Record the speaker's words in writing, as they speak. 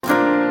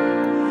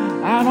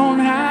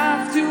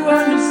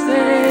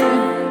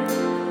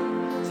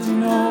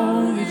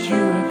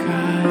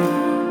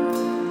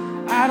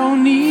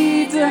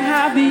to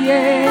have the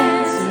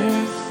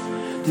answers,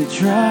 to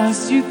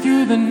trust you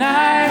through the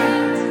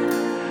night.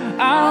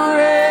 I'll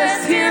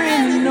rest here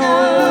in the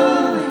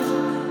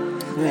knowing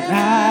that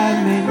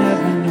I may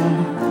never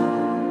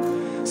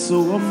know.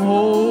 So I'm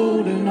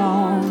holding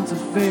on to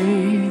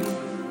faith.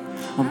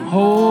 I'm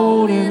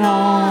holding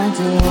on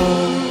to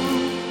hope.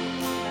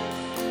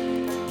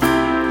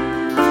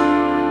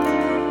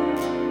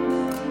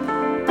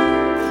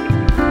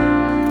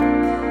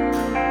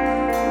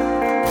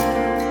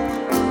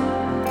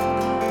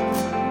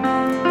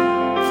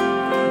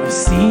 I've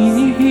seen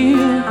you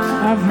heal,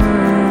 I've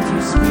heard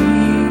you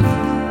speak.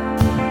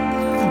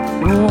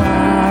 Oh,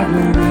 I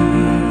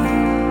believe.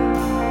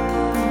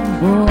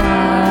 Oh,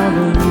 I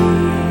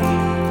believe.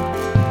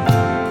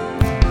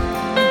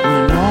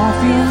 When all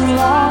feels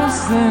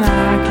lost and I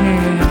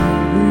can't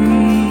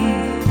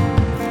breathe,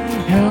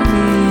 help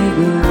me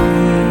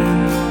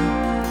believe.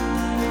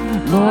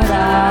 Lord, I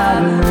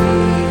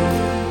believe.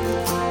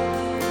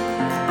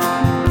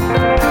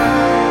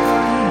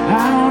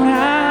 I don't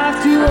have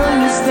to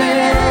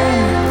understand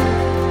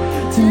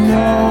to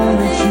know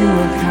that you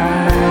are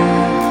kind.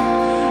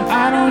 I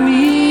don't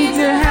need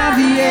to have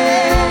the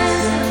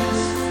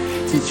answers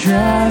to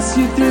trust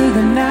you through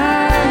the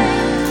night.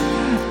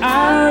 I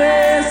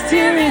rest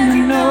here in the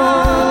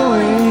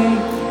knowing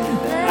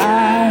that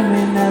I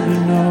may never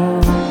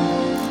know.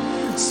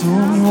 So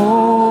I'm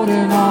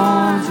holding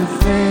on to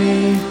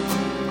faith.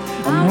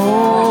 I'm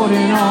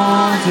holding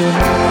on to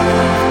hope.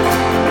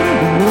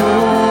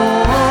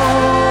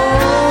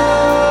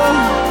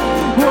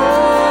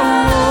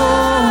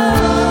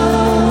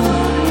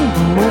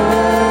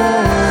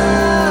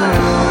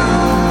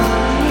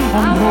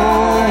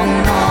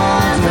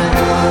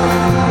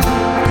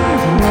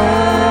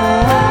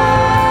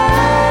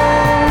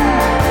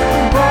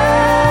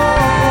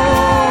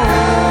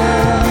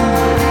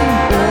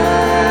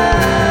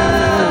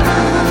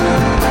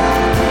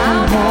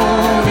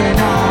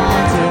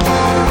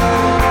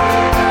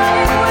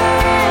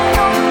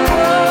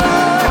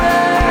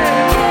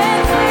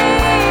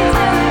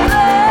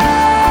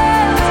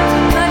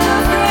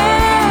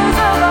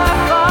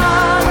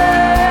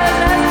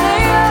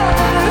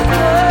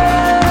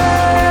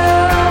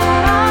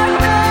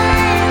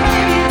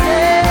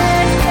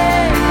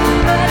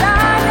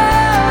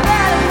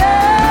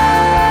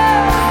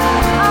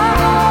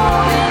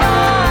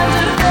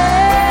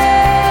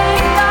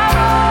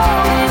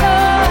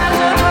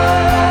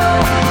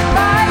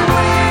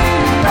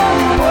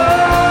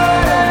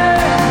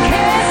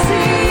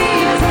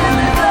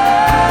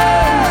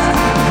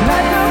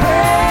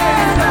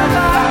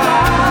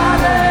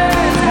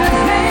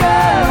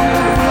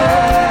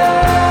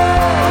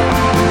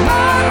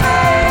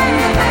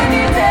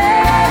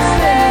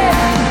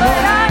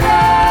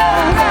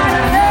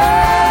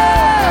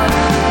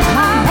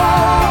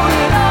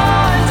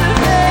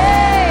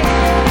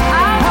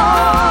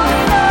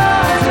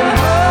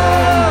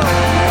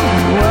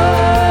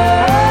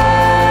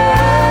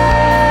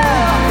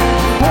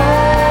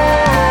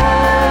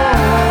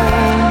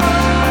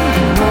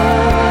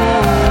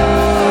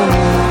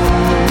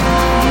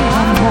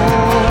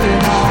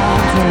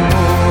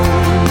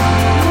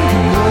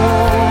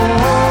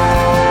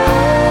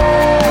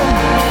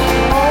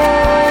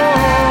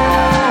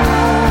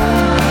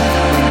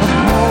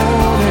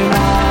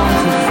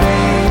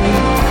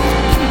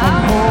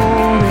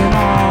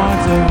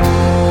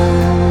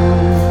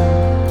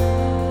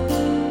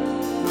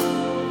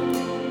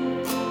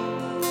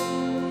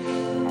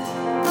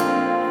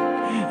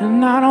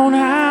 And I don't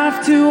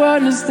have to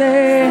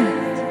understand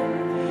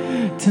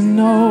to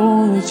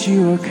know that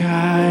you are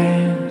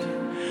kind.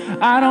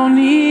 I don't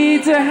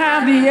need to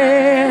have the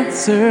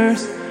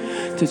answers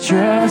to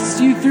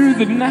trust you through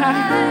the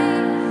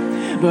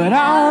night. But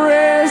I'll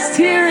rest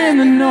here in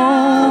the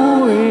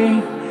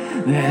knowing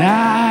that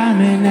I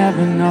may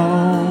never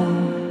know.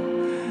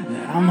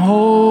 That I'm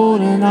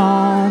holding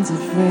on to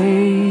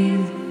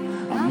faith.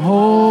 I'm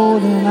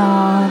holding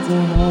on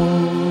to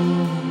hope.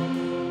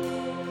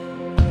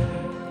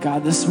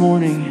 God, this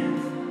morning,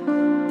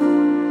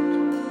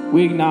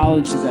 we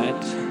acknowledge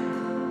that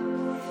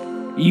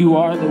you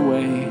are the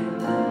way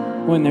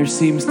when there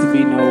seems to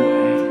be no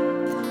way.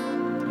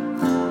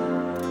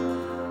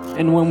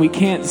 And when we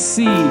can't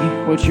see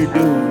what you're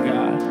doing,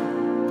 God,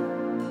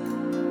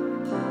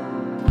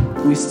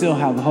 we still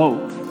have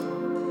hope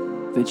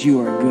that you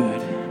are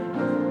good.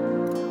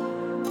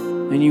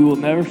 And you will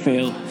never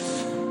fail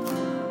us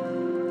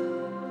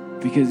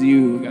because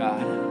you,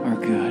 God, are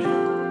good.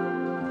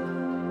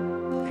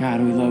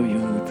 God, we love you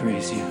and we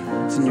praise you.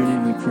 It's in your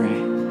name we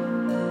pray.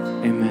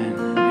 Amen.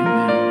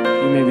 Amen.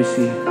 You may be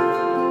seated.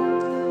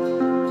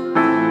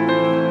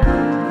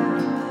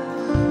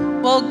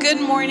 Well,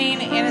 good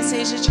morning,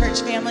 Anastasia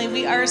Church family.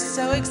 We are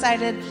so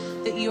excited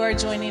that you are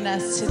joining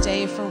us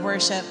today for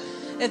worship.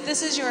 If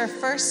this is your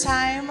first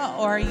time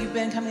or you've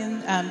been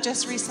coming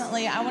just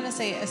recently, I want to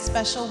say a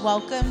special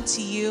welcome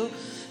to you.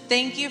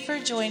 Thank you for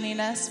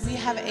joining us. We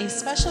have a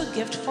special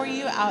gift for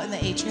you out in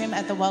the atrium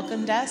at the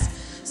welcome desk.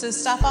 So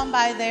stop on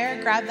by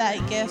there, grab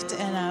that gift,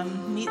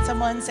 and meet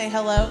someone, say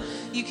hello.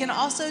 You can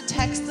also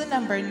text the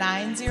number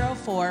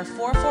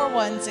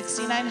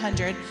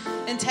 904-441-6900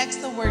 and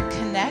text the word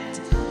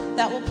connect.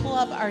 That will pull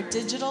up our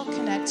digital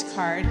connect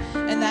card.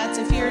 And that's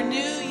if you're new,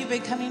 you've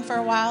been coming for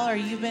a while, or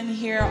you've been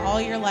here all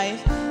your life,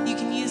 you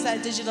can use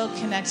that digital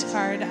connect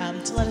card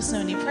to let us know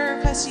any prayer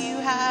requests you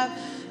have.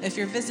 If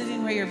you're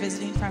visiting where you're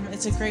visiting from,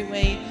 it's a great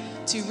way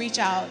to reach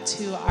out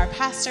to our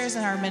pastors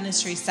and our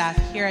ministry staff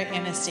here at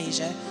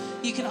Anastasia.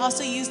 You can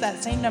also use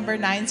that same number,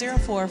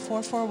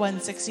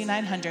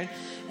 904-441-6900,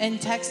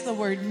 and text the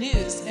word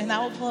news, and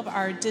that will pull up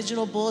our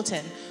digital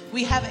bulletin.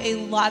 We have a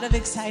lot of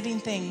exciting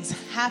things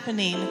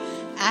happening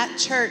at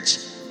church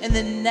in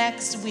the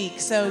next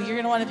week, so you're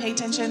going to want to pay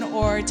attention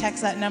or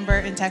text that number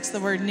and text the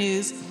word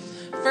news.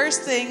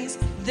 First things,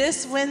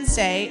 this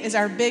Wednesday is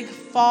our big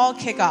fall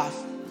kickoff.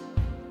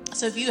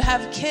 So if you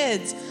have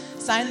kids,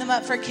 sign them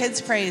up for Kids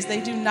Praise.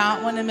 They do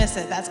not want to miss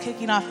it. That's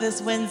kicking off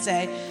this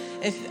Wednesday.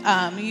 If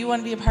you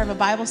want to be a part of a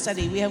Bible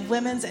study, we have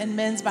women's and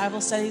men's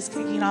Bible studies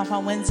kicking off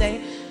on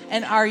Wednesday.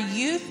 And our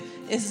youth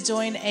is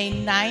doing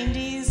a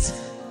 90s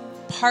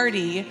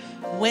party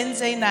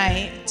Wednesday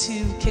night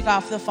to kick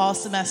off the fall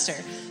semester.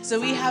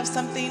 So we have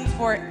something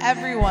for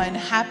everyone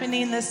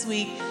happening this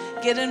week.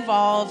 Get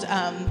involved.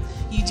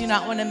 You do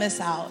not want to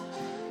miss out.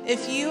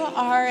 If you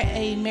are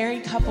a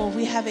married couple,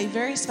 we have a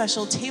very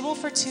special Table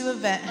for Two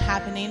event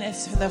happening.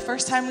 It's the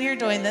first time we are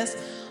doing this.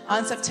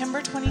 On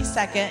September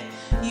 22nd,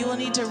 you will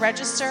need to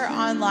register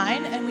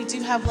online, and we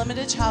do have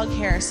limited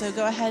childcare, so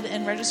go ahead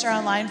and register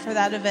online for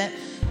that event.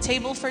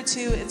 Table for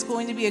Two, it's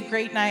going to be a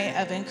great night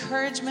of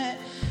encouragement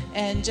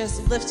and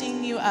just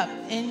lifting you up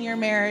in your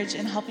marriage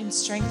and helping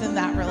strengthen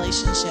that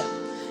relationship.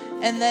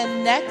 And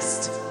then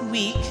next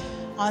week,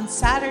 on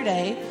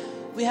Saturday,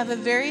 we have a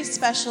very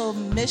special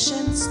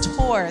missions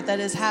tour that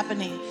is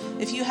happening.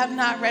 If you have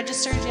not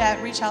registered yet,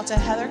 reach out to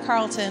Heather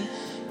Carlton.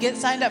 Get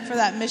signed up for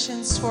that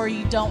missions tour.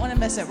 You don't want to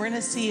miss it. We're going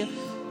to see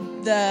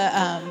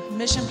the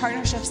mission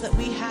partnerships that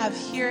we have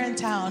here in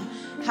town,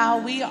 how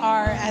we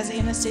are as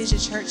Anastasia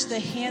Church, the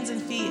hands and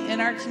feet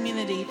in our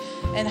community,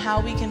 and how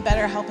we can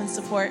better help and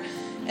support.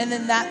 And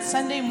then that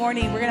Sunday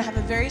morning, we're going to have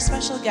a very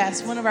special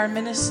guest. One of our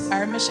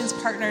missions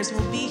partners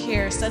will be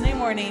here Sunday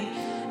morning.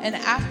 And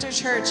after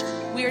church,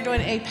 we are doing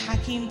a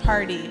packing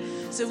party.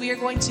 So we are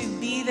going to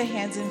be the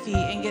hands and feet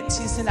and get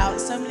to send out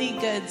so many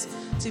goods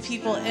to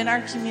people in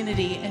our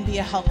community and be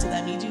a help to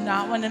them. You do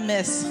not want to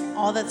miss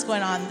all that's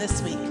going on this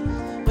week.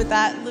 With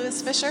that,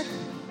 Lewis Fisher.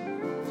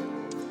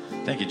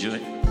 Thank you,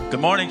 Julie.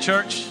 Good morning,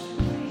 church.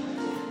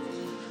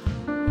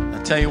 I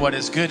tell you what,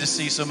 it's good to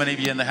see so many of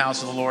you in the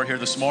house of the Lord here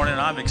this morning.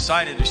 I'm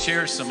excited to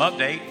share some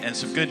update and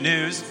some good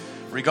news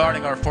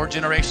regarding our 4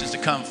 Generations to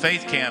Come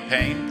faith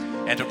campaign,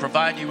 and to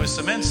provide you with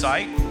some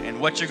insight in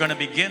what you're going to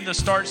begin to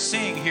start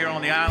seeing here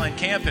on the Island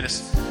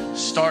campus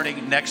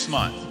starting next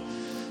month.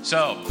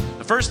 So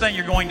the first thing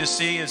you're going to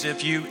see is,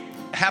 if you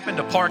happen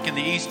to park in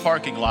the east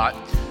parking lot,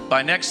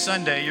 by next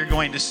Sunday you're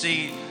going to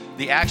see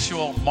the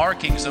actual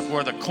markings of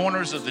where the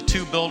corners of the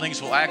 2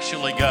 buildings will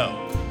actually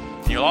go.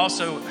 You'll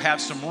also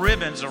have some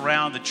ribbons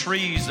around the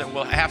trees that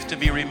will have to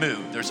be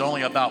removed. There's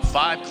only about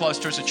 5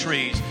 clusters of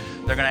trees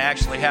that are going to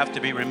actually have to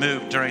be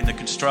removed during the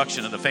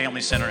construction of the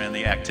Family Center and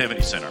the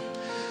Activity Center.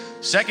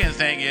 Second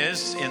thing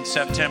is, in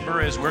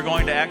September, is we're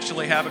going to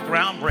actually have a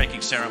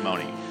groundbreaking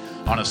ceremony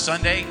on a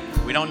Sunday.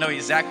 We don't know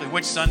exactly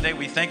which Sunday.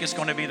 We think it's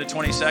going to be the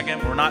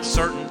 22nd. We're not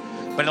certain,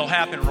 but it'll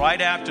happen right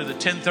after the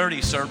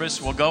 10:30 service.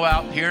 We'll go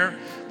out here,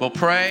 we'll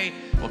pray,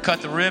 we'll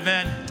cut the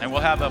ribbon, and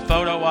we'll have a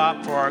photo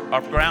op for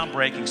our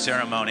groundbreaking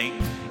ceremony.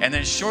 And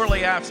then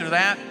shortly after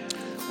that,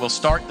 we'll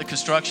start the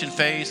construction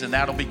phase, and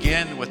that'll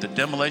begin with the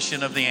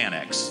demolition of the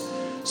annex.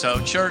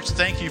 So, church,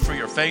 thank you for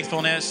your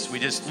faithfulness. We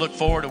just look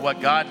forward to what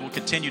God will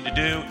continue to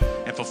do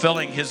in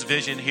fulfilling His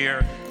vision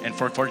here and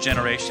for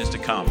generations to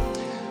come.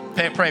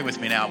 Pray with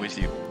me now with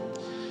you.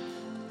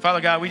 Father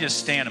God, we just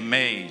stand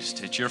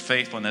amazed at your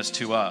faithfulness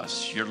to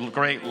us, your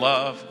great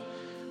love,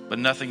 but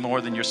nothing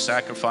more than your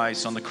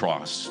sacrifice on the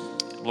cross.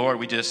 Lord,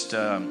 we just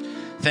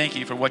thank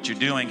you for what you're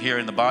doing here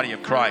in the body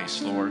of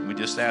Christ, Lord. We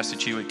just ask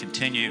that you would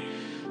continue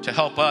to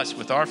help us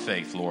with our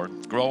faith,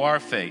 Lord. Grow our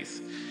faith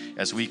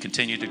as we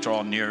continue to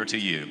draw nearer to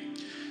you.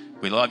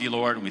 We love you,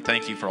 Lord, and we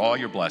thank you for all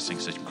your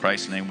blessings. In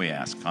Christ's name we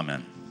ask.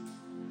 Amen.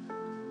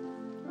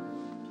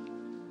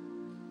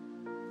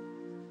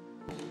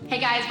 Hey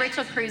guys,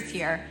 Rachel Cruz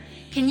here.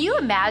 Can you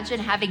imagine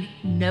having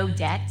no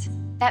debt?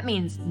 That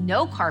means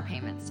no car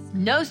payments,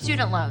 no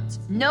student loans,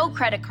 no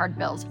credit card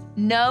bills,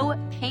 no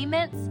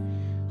payments.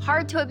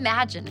 Hard to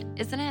imagine,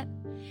 isn't it?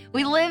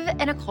 We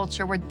live in a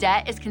culture where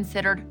debt is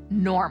considered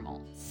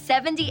normal.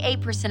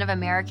 78% of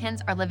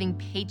Americans are living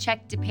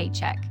paycheck to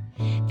paycheck.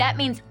 That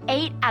means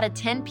 8 out of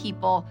 10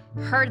 people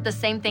heard the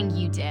same thing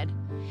you did.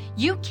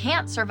 You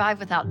can't survive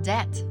without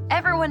debt.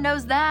 Everyone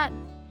knows that.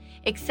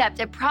 Except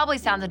it probably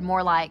sounded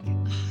more like,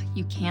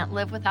 you can't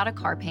live without a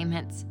car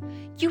payment.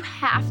 You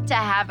have to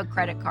have a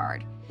credit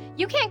card.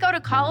 You can't go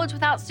to college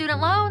without student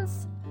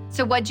loans.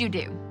 So what'd you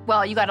do?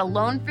 Well, you got a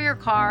loan for your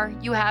car,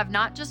 you have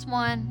not just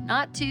one,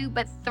 not two,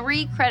 but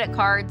 3 credit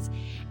cards,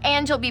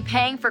 and you'll be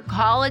paying for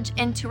college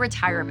into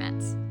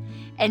retirement.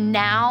 And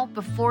now,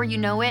 before you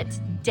know it,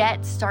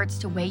 debt starts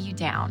to weigh you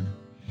down.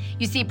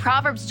 You see,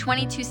 Proverbs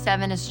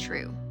 22:7 is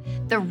true.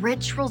 The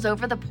rich rules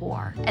over the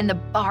poor, and the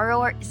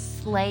borrower is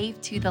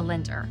slave to the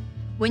lender.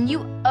 When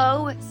you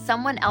owe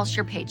someone else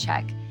your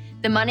paycheck,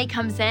 the money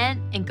comes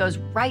in and goes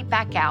right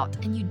back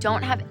out, and you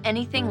don't have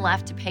anything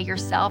left to pay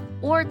yourself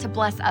or to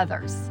bless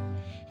others.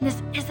 And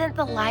this isn't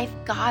the life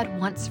God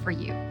wants for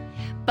you.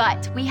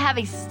 But we have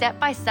a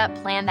step-by-step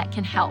plan that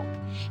can help.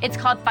 It's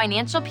called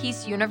Financial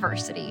Peace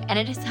University, and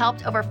it has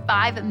helped over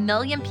 5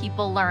 million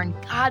people learn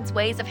God's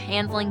ways of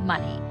handling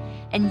money.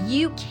 And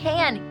you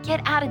can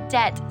get out of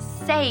debt,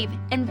 save,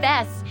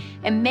 invest,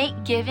 and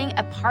make giving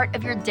a part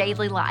of your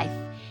daily life.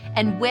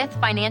 And with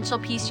Financial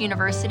Peace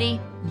University,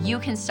 you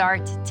can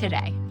start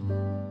today.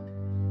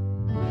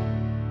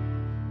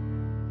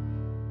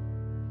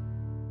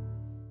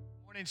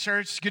 Morning,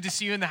 church. Good to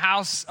see you in the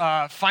house.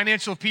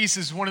 Financial Peace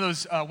is one of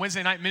those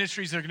Wednesday night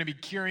ministries that are going to be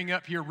gearing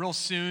up here real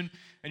soon.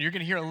 And you're going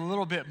to hear a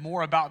little bit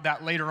more about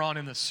that later on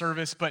in the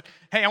service. But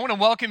hey, I want to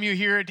welcome you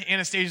here to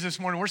Anastasia this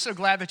morning. We're so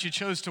glad that you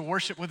chose to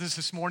worship with us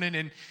this morning.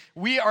 And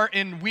we are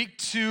in week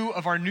 2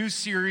 of our new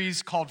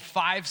series called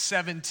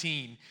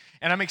 517.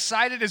 And I'm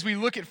excited as we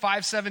look at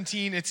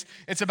 517.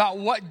 It's about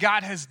what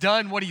God has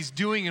done, what he's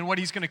doing, and what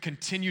he's going to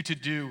continue to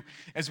do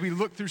as we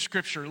look through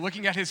Scripture,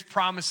 looking at his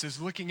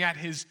promises, looking at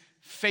his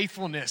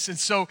faithfulness. And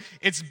so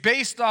it's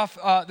based off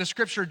the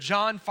Scripture,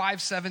 John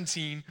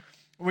 5:17,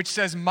 which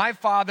says, "My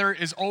Father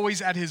is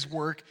always at his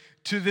work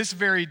to this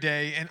very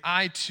day, and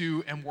I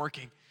too am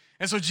working."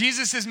 And so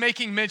Jesus is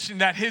making mention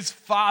that his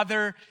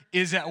Father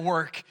is at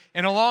work.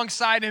 And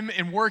alongside him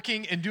and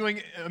working and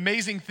doing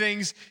amazing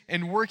things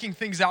and working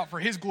things out for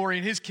his glory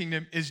and his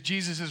kingdom is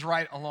Jesus is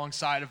right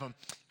alongside of him.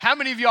 How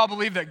many of y'all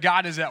believe that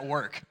God is at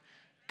work?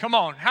 Come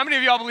on. How many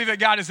of y'all believe that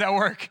God is at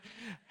work?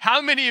 How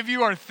many of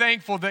you are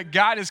thankful that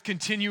God is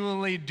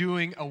continually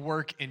doing a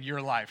work in your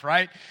life,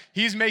 right?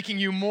 He's making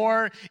you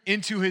more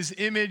into his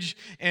image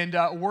and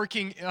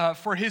working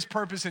for his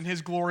purpose and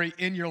his glory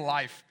in your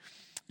life.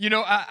 You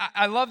know,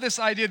 I love this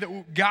idea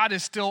that God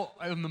is still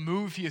on the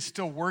move. He is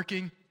still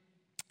working.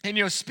 And,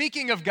 you know,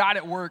 speaking of God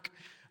at work,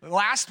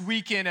 last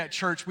weekend at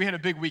church, we had a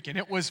big weekend.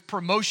 It was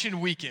promotion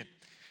weekend.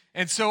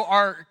 And so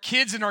our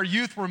kids and our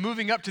youth were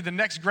moving up to the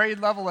next grade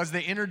level as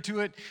they entered to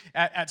it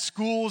at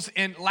schools.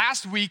 And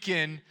last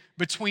weekend,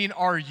 between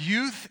our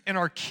youth and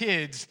our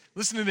kids,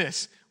 listen to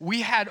this,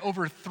 we had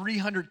over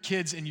 300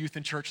 kids and youth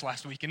in church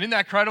last weekend. Isn't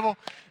that incredible?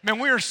 Man,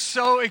 we are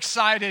so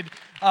excited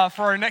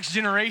for our next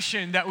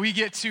generation that we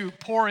get to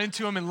pour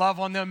into them and love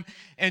on them.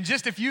 And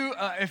just if you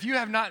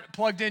have not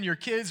plugged in your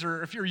kids,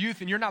 or if you're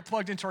youth and you're not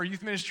plugged into our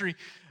youth ministry,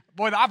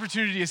 boy, the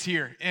opportunity is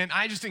here, and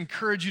I just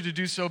encourage you to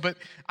do so. But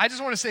I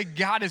just want to say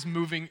God is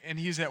moving, and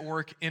he's at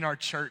work in our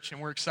church, and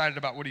we're excited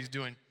about what he's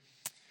doing.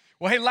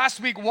 Well, hey,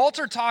 last week,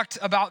 Walter talked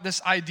about this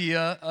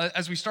idea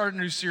as we started a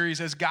new series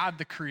as God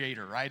the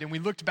Creator, right? And we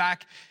looked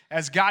back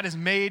as God has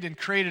made and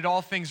created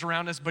all things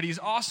around us, but he's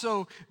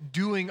also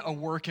doing a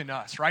work in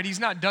us, right? He's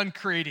not done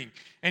creating,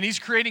 and he's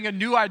creating a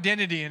new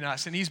identity in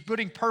us, and he's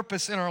putting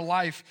purpose in our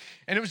life.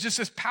 And it was just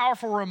this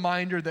powerful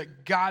reminder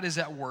that God is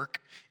at work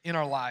in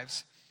our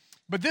lives.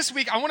 But this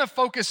week, I want to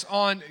focus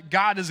on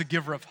God as a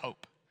giver of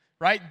hope,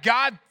 right?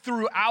 God,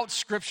 throughout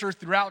Scripture,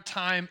 throughout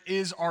time,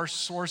 is our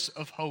source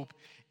of hope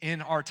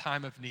in our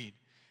time of need.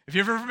 If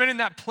you've ever been in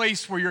that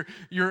place where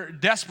you're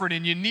desperate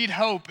and you need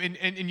hope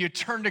and you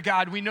turn to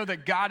God, we know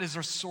that God is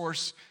our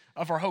source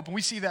of our hope. And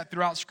we see that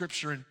throughout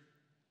Scripture. And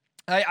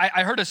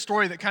I heard a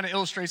story that kind of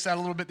illustrates that a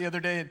little bit the other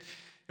day. And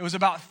it was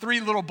about 3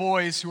 little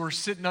boys who were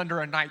sitting under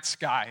a night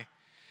sky.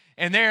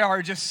 And they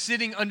are just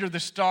sitting under the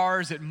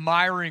stars,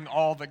 admiring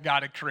all that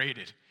God had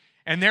created.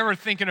 And they were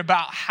thinking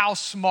about how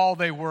small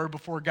they were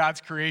before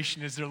God's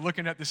creation as they're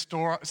looking at the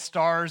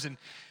stars.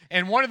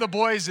 And one of the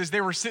boys, as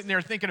they were sitting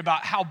there thinking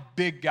about how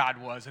big God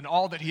was and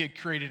all that he had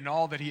created and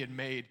all that he had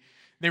made,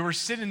 they were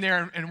sitting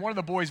there, and one of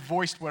the boys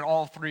voiced what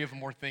all 3 of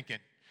them were thinking.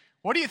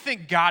 What do you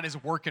think God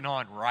is working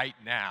on right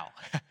now?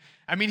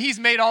 I mean, he's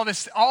made all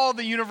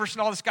the universe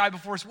and all the sky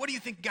before us. What do you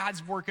think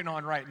God's working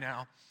on right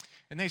now?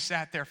 And they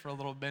sat there for a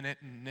little minute,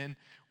 and then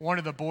one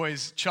of the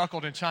boys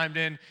chuckled and chimed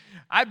in,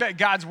 "I bet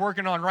God's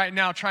working on right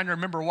now trying to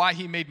remember why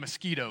he made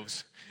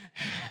mosquitoes."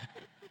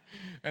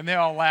 And they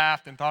all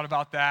laughed and thought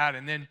about that.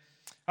 And then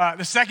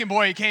the second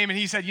boy came and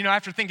he said,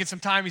 after thinking some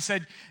time, he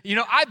said,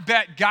 I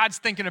bet God's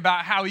thinking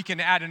about how he can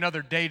add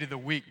another day to the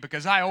week,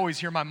 because I always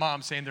hear my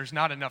mom saying there's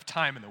not enough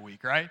time in the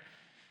week, right?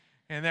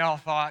 And they all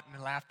thought and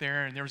laughed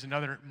there, and there was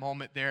another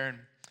moment there. And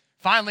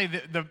finally,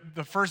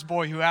 the first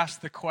boy who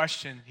asked the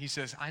question, he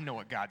says, "I know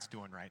what God's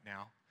doing right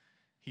now.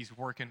 He's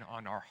working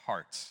on our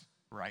hearts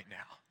right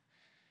now."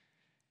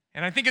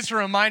 And I think it's a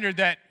reminder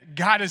that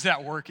God is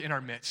at work in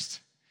our midst.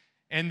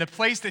 And the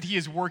place that he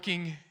is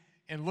working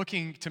and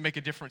looking to make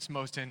a difference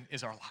most in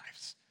is our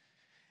lives.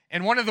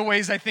 And one of the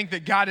ways I think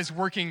that God is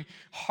working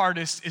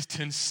hardest is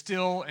to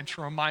instill and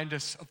to remind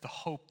us of the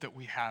hope that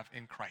we have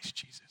in Christ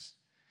Jesus.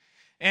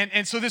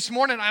 And so this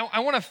morning, I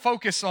want to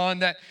focus on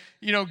that,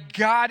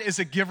 God is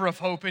a giver of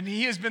hope, and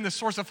he has been the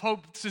source of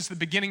hope since the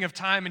beginning of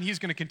time, and he's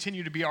going to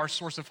continue to be our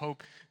source of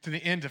hope to the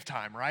end of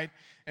time, right?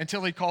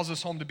 Until he calls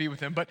us home to be with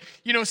him. But,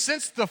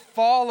 since the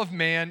fall of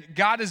man,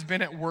 God has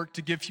been at work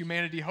to give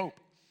humanity hope.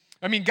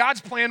 I mean, God's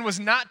plan was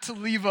not to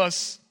leave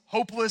us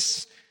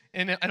hopeless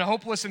in a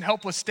hopeless and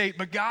helpless state,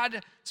 but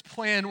God's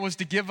plan was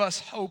to give us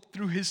hope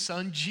through his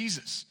son,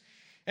 Jesus.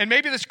 And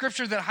maybe the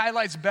scripture that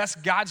highlights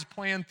best God's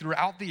plan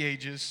throughout the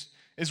ages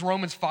is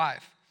Romans 5.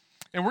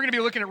 And we're going to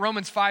be looking at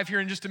Romans 5 here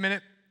in just a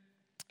minute.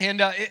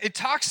 And it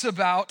talks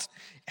about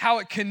how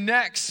it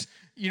connects,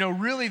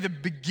 really the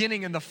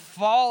beginning and the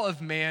fall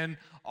of man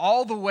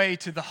all the way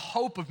to the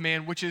hope of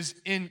man, which is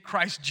in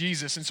Christ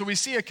Jesus. And so we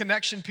see a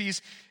connection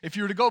piece. If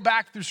you were to go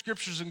back through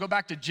scriptures and go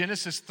back to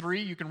Genesis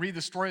 3, you can read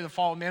the story of the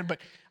fall of man. But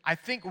I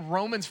think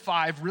Romans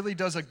 5 really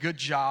does a good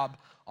job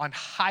on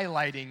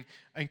highlighting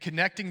and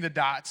connecting the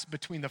dots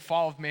between the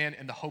fall of man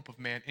and the hope of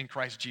man in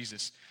Christ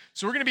Jesus.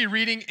 So we're going to be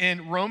reading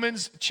in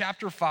Romans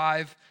chapter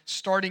 5,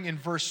 starting in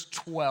verse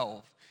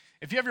 12.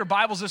 If you have your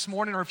Bibles this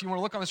morning, or if you want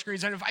to look on the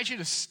screens, I invite you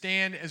to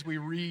stand as we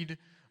read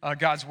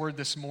God's word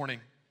this morning.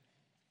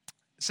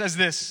 It says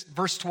this,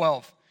 verse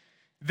 12,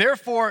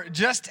 "Therefore,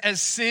 just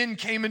as sin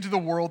came into the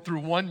world through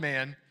one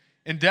man,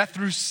 and death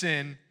through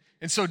sin,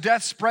 and so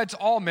death spread to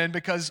all men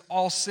because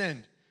all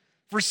sinned.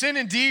 For sin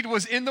indeed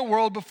was in the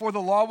world before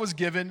the law was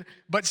given,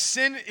 but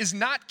sin is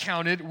not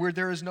counted where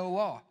there is no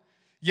law.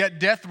 Yet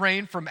death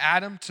reigned from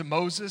Adam to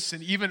Moses,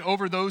 and even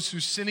over those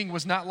whose sinning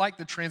was not like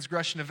the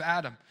transgression of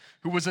Adam,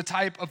 who was a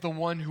type of the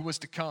one who was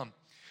to come.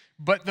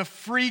 But the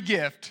free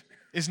gift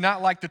is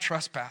not like the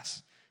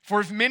trespass.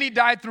 For if many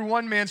died through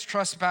one man's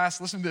trespass,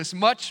 listen to this,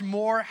 much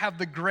more have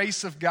the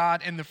grace of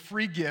God and the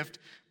free gift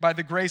by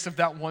the grace of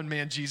that one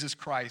man, Jesus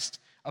Christ,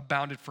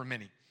 abounded for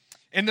many.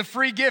 And the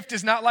free gift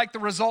is not like the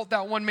result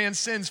that one man's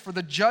sins, for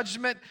the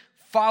judgment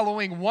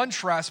following one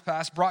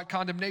trespass brought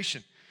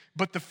condemnation,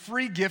 but the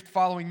free gift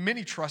following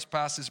many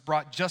trespasses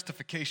brought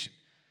justification.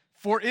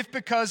 For if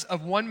because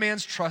of one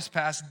man's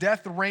trespass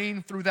death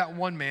reigned through that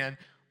one man,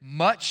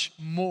 much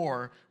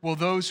more will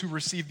those who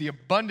receive the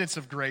abundance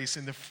of grace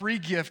and the free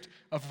gift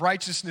of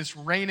righteousness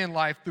reign in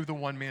life through the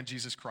one man,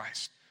 Jesus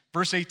Christ."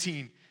 Verse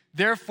 18,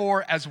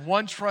 "Therefore, as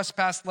one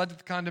trespass led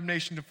to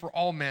condemnation for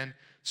all men,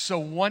 so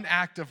one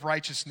act of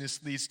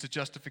righteousness leads to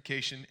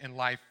justification and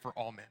life for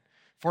all men.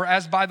 For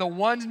as by the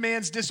one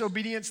man's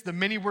disobedience the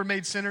many were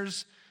made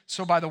sinners,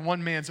 so by the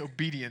one man's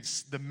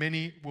obedience the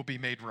many will be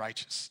made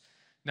righteous.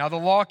 Now the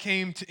law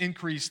came to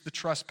increase the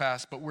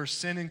trespass, but where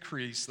sin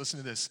increased," listen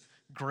to this,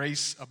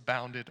 "grace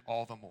abounded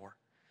all the more.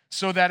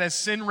 So that as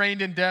sin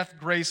reigned in death,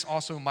 grace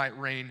also might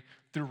reign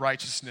through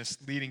righteousness,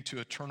 leading to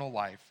eternal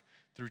life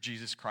through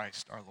Jesus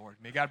Christ our Lord."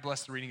 May God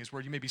bless the reading of his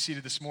word. You may be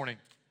seated this morning.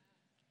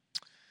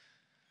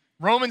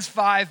 Romans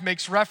 5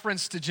 makes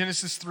reference to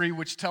Genesis 3,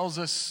 which tells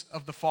us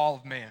of the fall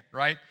of man,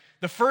 right?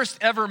 The first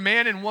ever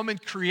man and woman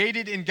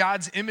created in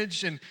God's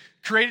image and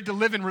created to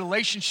live in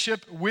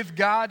relationship with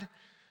God,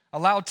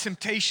 allowed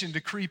temptation to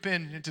creep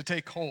in and to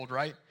take hold,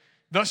 right?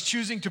 Thus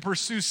choosing to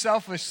pursue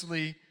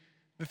selfishly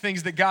the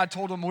things that God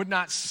told them would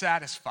not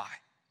satisfy.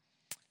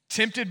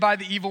 Tempted by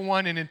the evil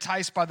one and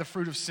enticed by the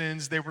fruit of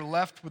sins, they were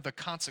left with the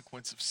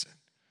consequence of sin,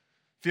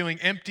 feeling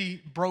empty,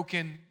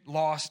 broken,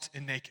 lost,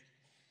 and naked.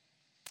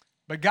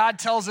 But God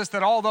tells us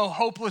that although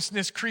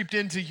hopelessness creeped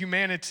into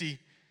humanity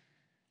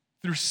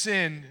through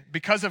sin,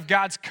 because of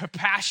God's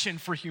compassion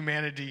for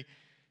humanity,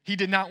 he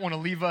did not want to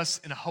leave us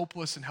in a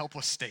hopeless and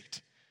helpless state.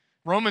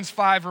 Romans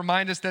 5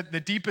 reminds us that through the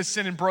deepest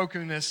sin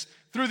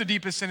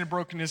and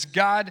brokenness,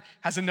 God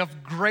has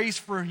enough grace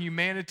for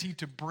humanity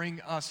to bring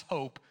us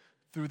hope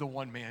through the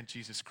one man,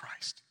 Jesus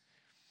Christ.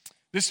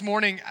 This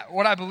morning,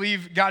 what I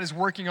believe God is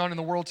working on in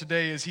the world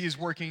today is he is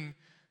working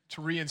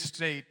to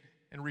reinstate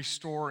and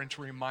restore and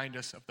to remind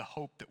us of the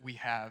hope that we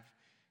have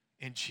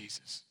in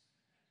Jesus.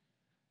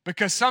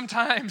 Because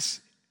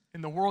sometimes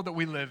in the world that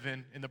we live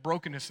in the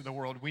brokenness of the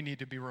world, we need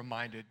to be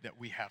reminded that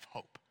we have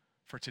hope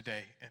for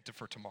today and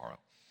for tomorrow.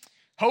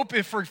 Hope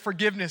for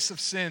forgiveness of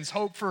sins,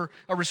 hope for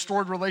a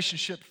restored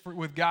relationship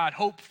with God,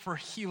 hope for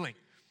healing.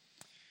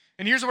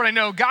 And here's what I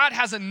know, God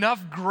has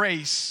enough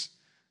grace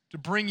to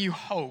bring you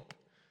hope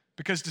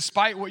because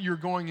despite what you're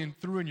going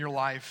through in your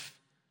life,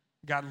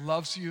 God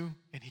loves you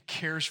and he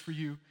cares for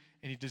you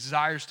and he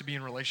desires to be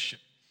in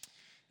relationship.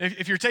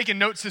 If you're taking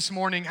notes this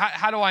morning,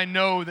 how do I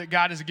know that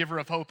God is a giver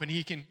of hope and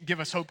he can give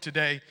us hope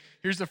today?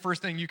 Here's the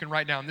first thing you can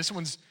write down. This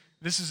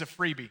is a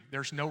freebie.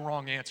 There's no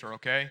wrong answer,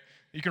 okay?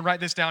 You can write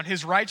this down.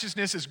 His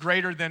righteousness is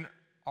greater than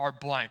our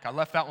blank. I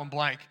left that one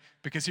blank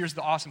because here's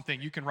the awesome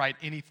thing. You can write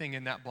anything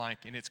in that blank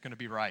and it's going to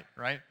be right?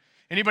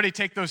 Anybody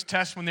take those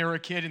tests when they were a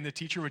kid and the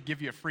teacher would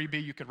give you a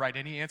freebie? You could write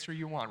any answer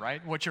you want,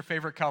 right? What's your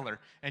favorite color?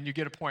 And you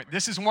get a point.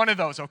 This is one of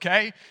those,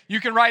 okay?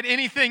 You can write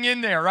anything in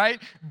there, right?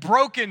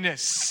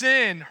 Brokenness,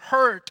 sin,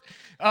 hurt,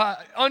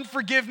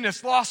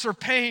 unforgiveness, loss, or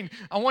pain.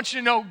 I want you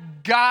to know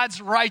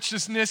God's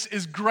righteousness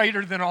is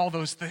greater than all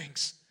those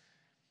things.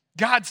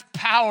 God's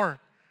power,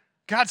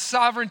 God's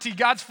sovereignty,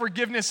 God's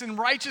forgiveness, and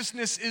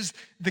righteousness is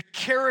the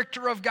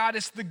character of God.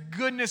 It's the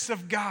goodness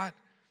of God.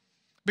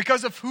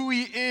 Because of who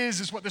he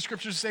is what the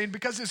scriptures are saying.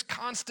 Because his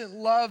constant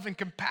love and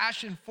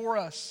compassion for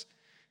us,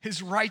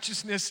 his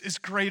righteousness is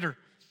greater.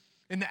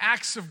 In the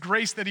acts of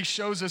grace that he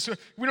shows us,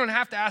 we don't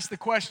have to ask the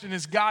question,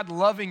 is God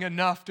loving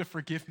enough to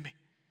forgive me?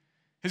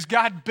 Is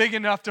God big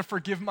enough to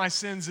forgive my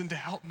sins and to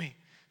help me?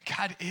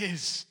 God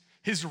is.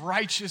 His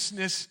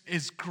righteousness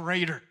is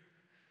greater.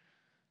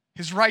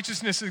 His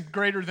righteousness is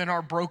greater than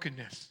our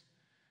brokenness.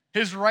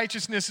 His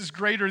righteousness is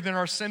greater than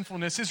our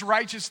sinfulness. His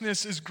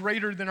righteousness is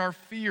greater than our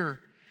fear.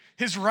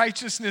 His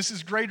righteousness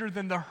is greater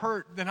than the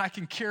hurt that I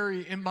can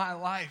carry in my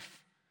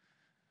life.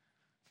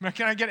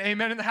 Can I get an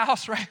amen in the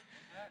house, right?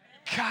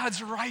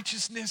 God's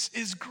righteousness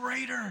is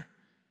greater.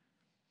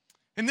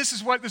 And this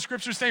is what the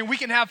scripture is saying. We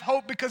can have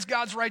hope because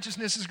God's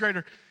righteousness is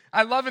greater.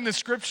 I love in the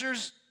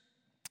scriptures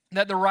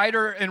that the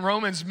writer in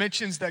Romans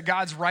mentions that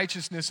God's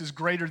righteousness is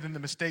greater than the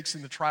mistakes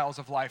and the trials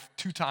of life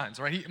 2 times,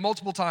 right?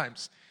 Multiple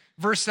times.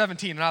 Verse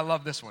 17, and I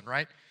love this one,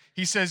 right?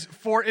 He says,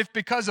 for if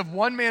because of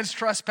one man's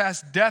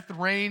trespass, death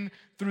reigned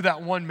through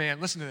that one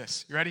man. Listen to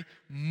this. You ready?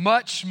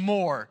 Much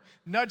more.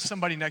 Nudge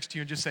somebody next to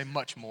you and just say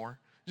much more.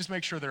 Just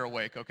make sure they're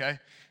awake, okay?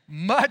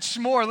 Much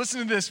more,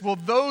 listen to this, will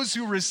those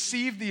who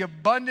receive the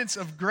abundance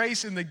of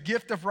grace and the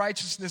gift of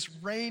righteousness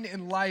reign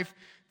in life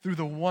through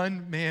the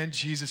one man,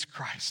 Jesus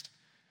Christ.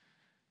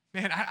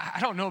 Man, I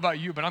don't know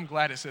about you, but I'm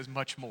glad it says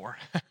much more.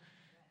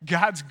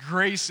 God's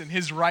grace and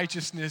his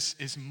righteousness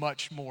is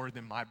much more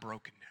than my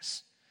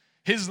brokenness.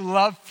 His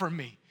love for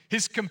me,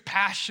 his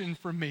compassion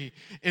for me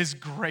is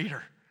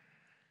greater.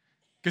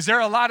 Because there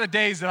are a lot of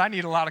days that I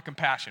need a lot of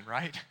compassion,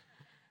 right?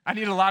 I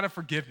need a lot of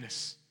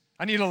forgiveness.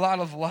 I need a lot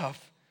of love.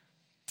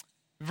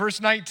 Verse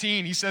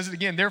 19, he says it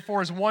again. Therefore,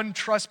 as one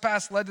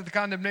trespass led to the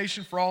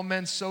condemnation for all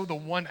men, so the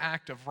one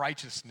act of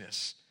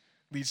righteousness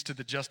leads to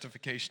the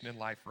justification in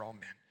life for all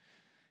men.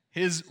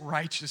 His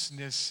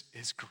righteousness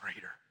is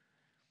greater.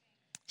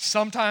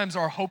 Sometimes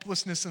our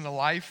hopelessness in the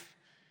life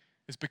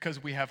is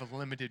because we have a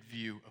limited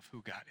view of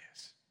who God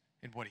is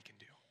and what he can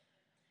do.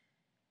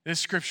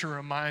 This scripture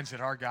reminds that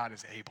our God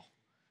is able.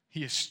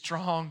 He is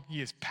strong, he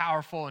is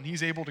powerful, and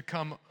he's able to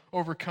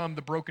overcome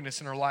the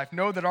brokenness in our life.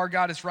 Know that our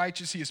God is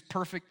righteous, he is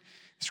perfect.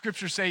 The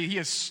scriptures say he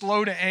is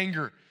slow to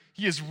anger,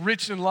 he is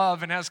rich in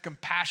love and has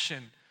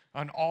compassion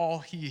on all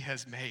he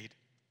has made.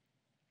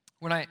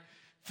 When I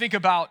think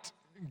about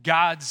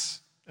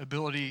God's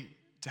ability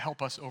to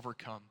help us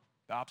overcome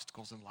the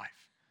obstacles in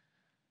life,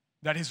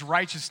 that his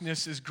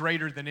righteousness is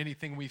greater than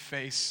anything we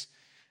face.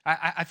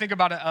 I think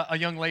about a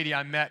young lady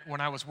I met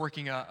when I was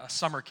working a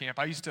summer camp.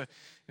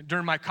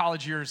 During my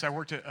college years, I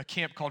worked at a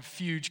camp called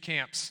Fuge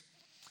Camps.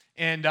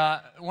 And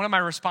one of my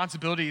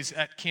responsibilities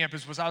at camp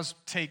was I was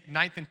take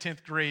 9th and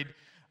 10th grade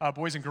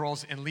boys and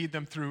girls and lead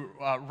them through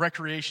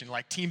recreation,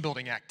 like team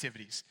building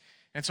activities.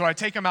 And so I'd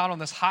take them out on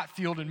this hot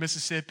field in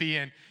Mississippi,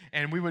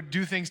 and we would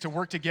do things to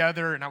work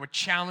together, and I would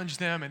challenge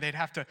them, and they'd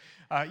have to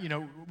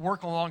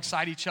work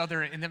alongside each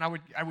other, and then I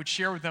would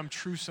share with them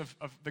truths of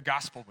the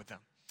gospel with them.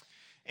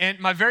 And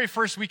my very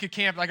first week of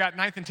camp, I got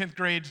 9th and 10th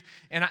grade,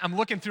 and I'm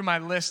looking through my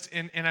list,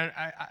 and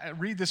I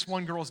read this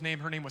one girl's name.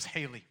 Her name was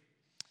Haley.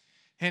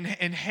 And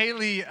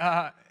Haley,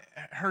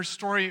 her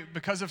story,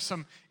 because of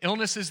some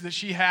illnesses that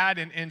she had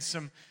and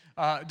some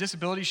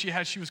disabilities she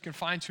had, she was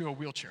confined to a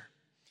wheelchair.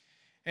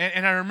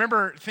 And I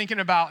remember thinking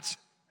about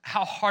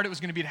how hard it was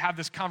going to be to have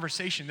this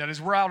conversation, that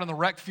as we're out on the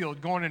rec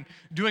field going and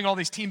doing all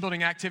these team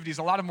building activities,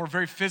 a lot of them were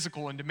very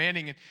physical and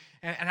demanding,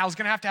 and I was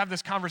going to have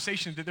this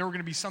conversation, that there were going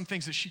to be some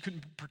things that she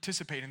couldn't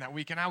participate in that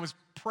week. And I was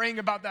praying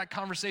about that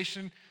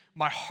conversation.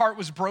 My heart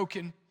was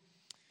broken,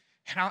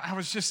 and I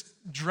was just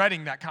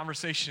dreading that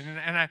conversation.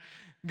 And I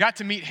got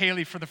to meet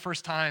Haley for the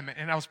first time,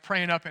 and I was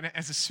praying up, and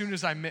as soon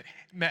as I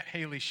met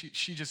Haley,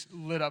 she just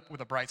lit up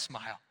with a bright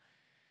smile.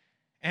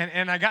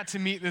 And I got to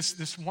meet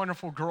this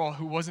wonderful girl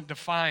who wasn't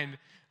defined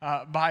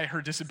by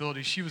her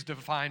disability. She was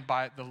defined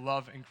by the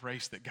love and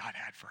grace that God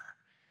had for her.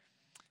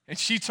 And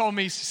she told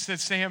me, she said,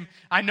 Sam,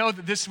 I know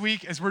that this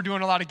week, as we're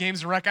doing a lot of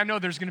games and rec, I know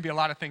there's going to be a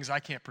lot of things I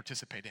can't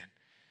participate in.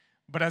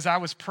 But as I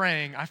was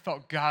praying, I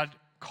felt God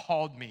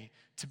called me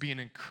to be an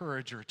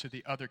encourager to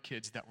the other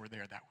kids that were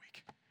there that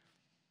week.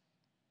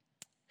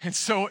 And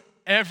so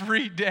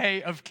every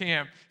day of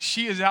camp,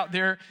 she is out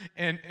there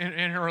in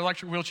her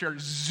electric wheelchair,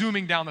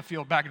 zooming down the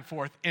field back and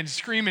forth and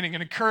screaming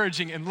and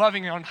encouraging and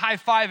loving and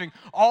high-fiving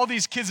all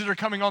these kids that are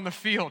coming on the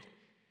field.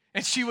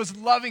 And she was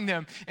loving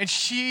them. And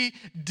she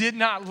did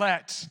not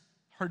let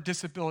her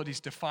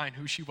disabilities define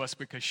who she was,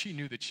 because she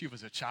knew that she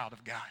was a child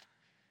of God.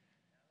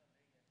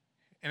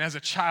 And as a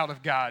child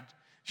of God,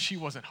 she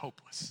wasn't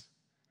hopeless.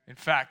 In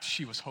fact,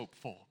 she was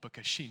hopeful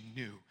because she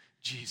knew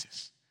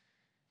Jesus.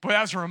 Boy,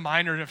 that was a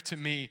reminder to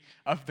me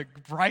of the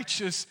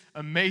righteous,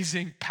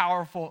 amazing,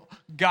 powerful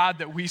God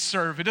that we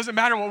serve. It doesn't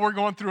matter what we're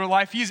going through in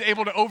life. He's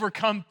able to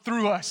overcome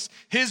through us.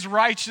 His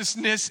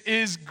righteousness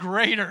is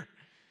greater.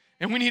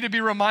 And we need to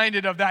be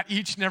reminded of that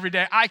each and every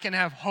day. I can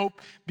have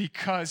hope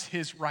because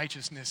his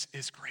righteousness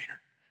is greater.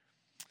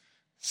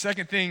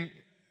 Second thing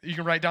you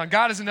can write down,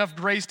 God has enough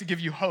grace to give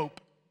you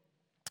hope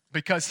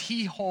because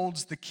he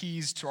holds the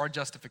keys to our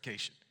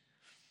justification.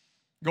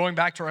 Going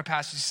back to our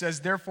passage, he says,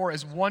 therefore,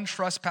 as one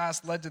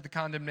trespass led to the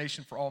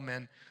condemnation for all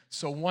men,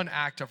 so one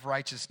act of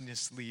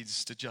righteousness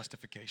leads to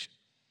justification.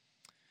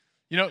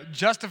 You know,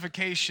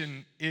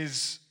 justification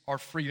is our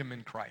freedom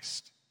in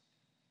Christ.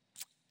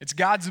 It's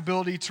God's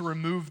ability to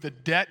remove the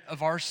debt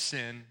of our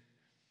sin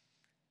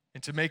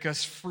and to make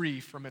us free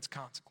from its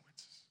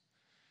consequences.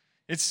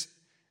 It's,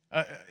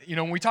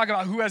 when we talk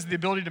about who has the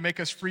ability to make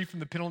us free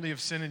from the penalty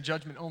of sin and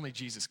judgment, only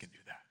Jesus can do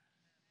that.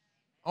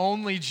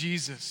 Only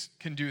Jesus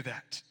can do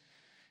that.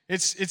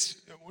 It's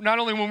not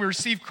only when we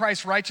receive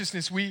Christ's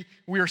righteousness, we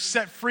are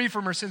set free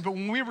from our sins, but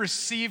when we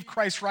receive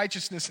Christ's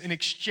righteousness, an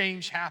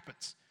exchange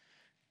happens.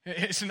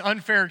 It's an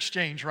unfair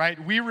exchange,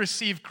 right? We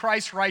receive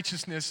Christ's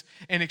righteousness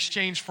in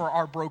exchange for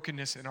our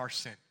brokenness and our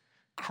sin.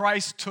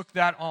 Christ took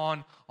that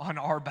on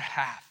our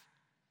behalf.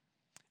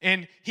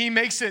 And he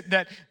makes it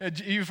that,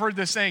 you've heard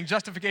this saying,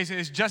 justification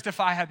is just if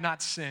I had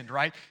not sinned,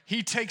 right?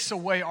 He takes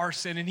away our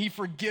sin and he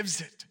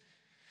forgives it.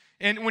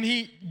 And when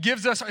he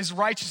gives us his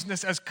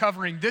righteousness as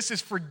covering, this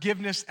is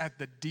forgiveness at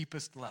the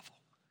deepest level.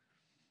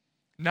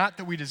 Not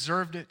that we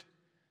deserved it,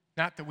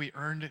 not that we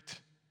earned it,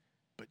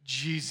 but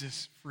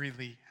Jesus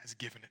freely has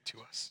given it to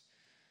us.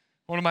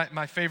 One of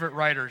my favorite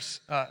writers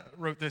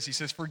wrote this. He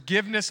says,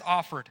 forgiveness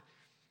offered,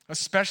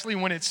 especially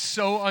when it's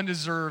so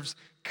undeserved,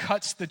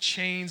 cuts the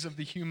chains of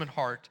the human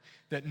heart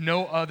that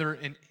no other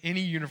in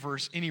any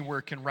universe,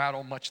 anywhere can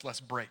rattle, much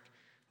less break.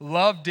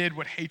 Love did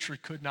what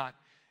hatred could not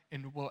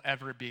and will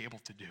ever be able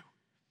to do.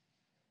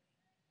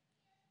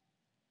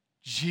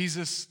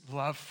 Jesus'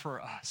 love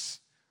for us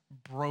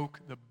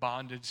broke the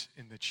bondage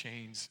and the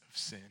chains of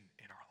sin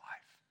in our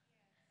life.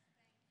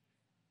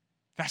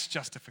 That's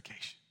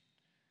justification.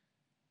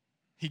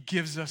 He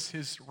gives us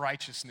his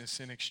righteousness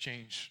in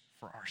exchange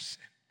for our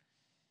sin.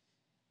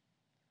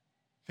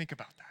 Think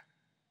about that.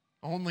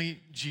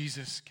 Only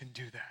Jesus can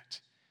do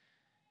that.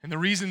 And the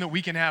reason that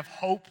we can have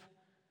hope,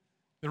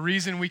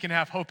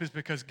 is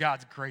because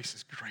God's grace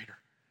is greater.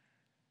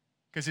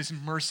 Because his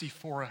mercy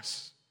for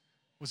us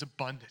was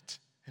abundant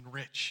and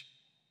rich.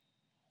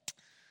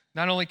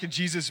 Not only can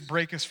Jesus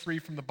break us free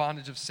from the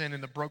bondage of sin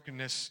and the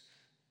brokenness,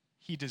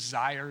 he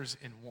desires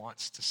and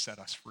wants to set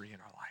us free in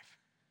our life.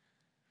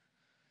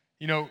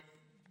 You know,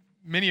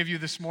 many of you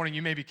this morning,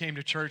 you maybe came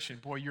to church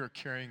and boy, you're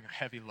carrying a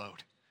heavy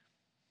load.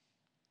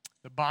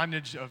 The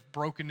bondage of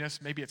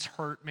brokenness, maybe it's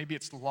hurt, maybe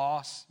it's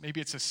loss,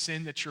 maybe it's a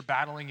sin that you're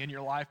battling in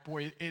your life.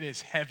 Boy, it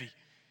is heavy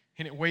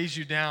and it weighs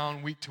you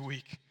down week to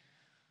week.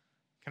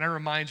 Can I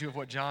remind you of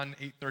what John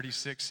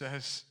 8:36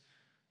 says?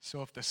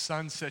 So if the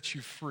Son sets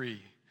you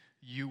free,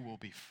 you will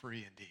be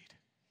free indeed.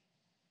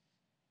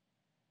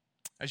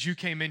 As you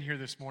came in here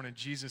this morning,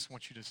 Jesus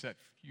wants you to set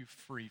you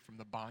free from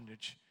the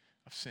bondage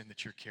of sin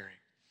that you're carrying.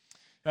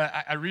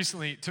 I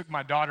recently took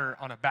my daughter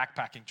on a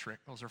backpacking trip.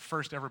 It was her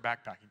first ever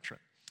backpacking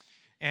trip.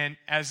 And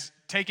as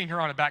taking her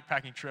on a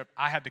backpacking trip,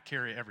 I had to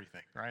carry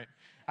everything, right?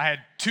 I had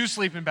 2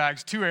 sleeping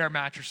bags, 2 air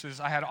mattresses.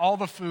 I had all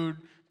the food,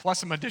 plus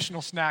some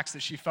additional snacks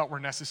that she felt were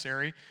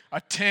necessary.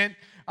 A tent,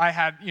 I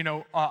had,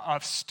 a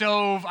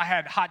stove, I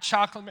had hot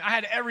chocolate, I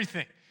had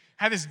everything.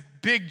 I had this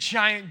big,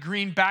 giant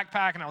green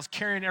backpack, and I was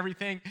carrying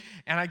everything.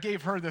 And I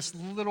gave her this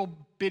little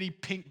bitty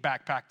pink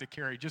backpack to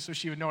carry, just so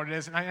she would know what it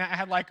is. And I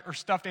had like her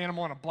stuffed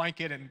animal and a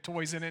blanket and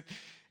toys in it.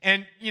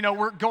 And,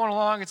 we're going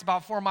along. It's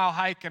about a 4-mile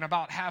hike, and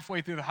about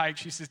halfway through the hike,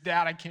 she says,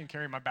 Dad, I can't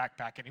carry my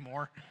backpack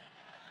anymore.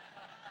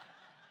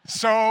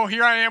 So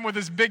here I am with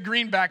this big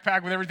green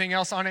backpack with everything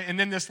else on it, and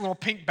then this little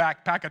pink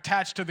backpack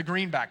attached to the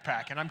green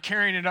backpack. And I'm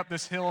carrying it up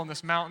this hill and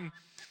this mountain.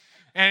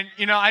 And,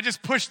 I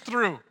just pushed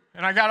through.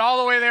 And I got all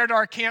the way there to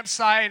our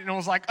campsite, and it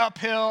was like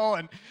uphill.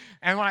 And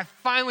when I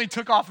finally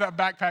took off that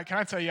backpack, can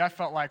I tell you, I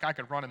felt like I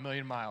could run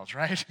 1,000,000 miles,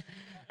 right?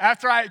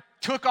 After I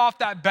took off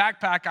that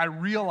backpack, I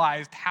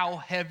realized how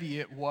heavy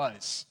it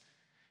was.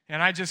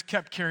 And I just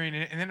kept carrying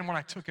it. And then when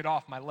I took it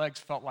off, my legs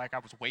felt like I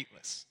was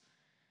weightless.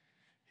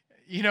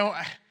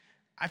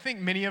 I think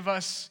many of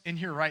us in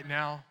here right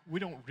now, we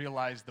don't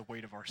realize the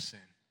weight of our sin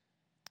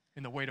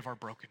and the weight of our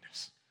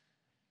brokenness.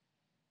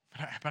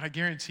 But I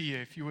guarantee you,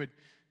 if you would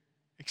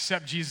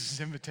accept Jesus'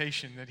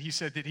 invitation that he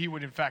said that he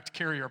would in fact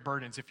carry our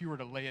burdens, if you were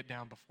to lay it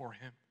down before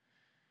him,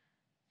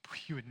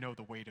 you would know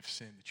the weight of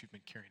sin that you've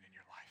been carrying in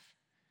your life.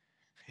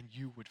 And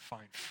you would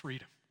find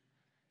freedom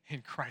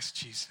in Christ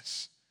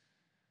Jesus.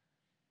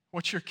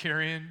 What you're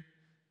carrying,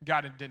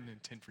 God didn't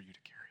intend for you to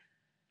carry.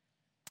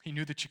 He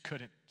knew that you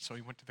couldn't, so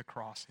he went to the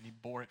cross and he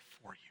bore it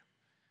for you.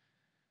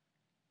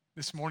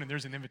 This morning,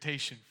 there's an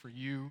invitation for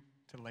you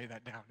to lay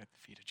that down at the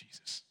feet of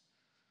Jesus.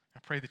 I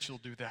pray that you'll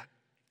do that.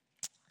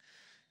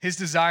 His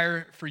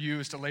desire for you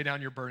is to lay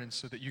down your burdens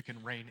so that you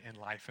can reign in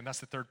life. And that's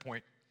the third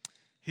point.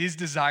 His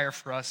desire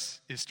for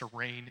us is to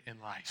reign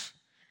in life.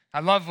 I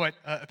love what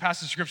a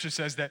passage of scripture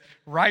says, that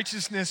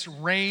righteousness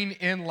reign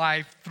in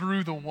life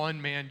through the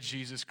one man,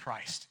 Jesus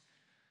Christ.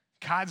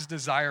 God's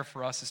desire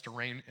for us is to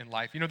reign in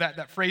life.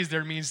 That phrase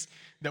there means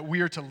that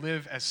we are to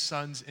live as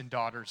sons and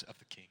daughters of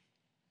the King.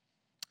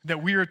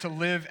 that we are to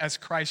live as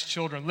Christ's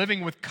children,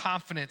 living with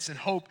confidence and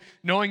hope,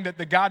 knowing that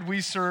the God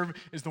we serve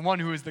is the one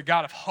who is the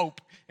God of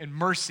hope and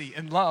mercy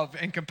and love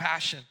and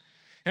compassion.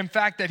 In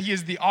fact, that he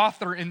is the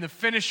author and the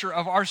finisher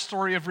of our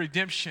story of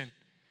redemption.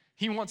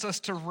 He wants us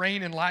to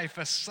reign in life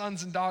as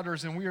sons and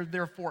daughters, and we are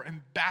therefore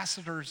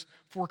ambassadors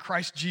for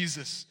Christ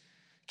Jesus,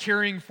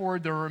 carrying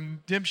forward the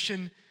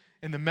redemption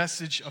and the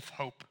message of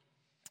hope.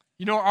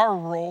 You know, our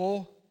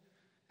role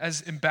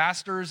as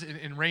ambassadors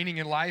in reigning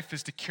in life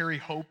is to carry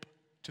hope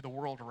to the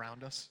world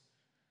around us.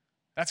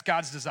 That's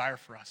God's desire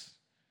for us,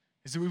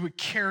 is that we would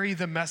carry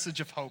the message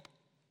of hope.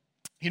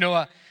 You know,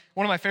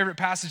 one of my favorite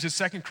passages,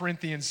 2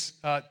 Corinthians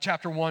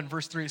chapter 1,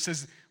 verse 3, it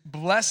says,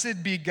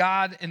 "Blessed be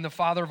God and the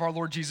Father of our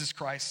Lord Jesus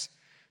Christ,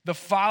 the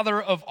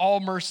Father of all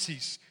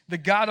mercies, the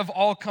God of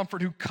all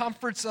comfort, who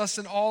comforts us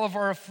in all of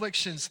our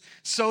afflictions,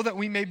 so that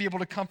we may be able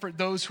to comfort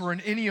those who are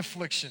in any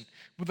affliction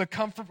with the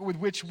comfort with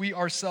which we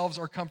ourselves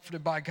are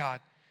comforted by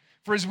God.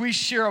 For as we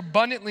share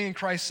abundantly in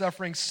Christ's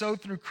suffering, so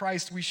through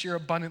Christ we share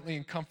abundantly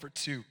in comfort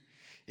too.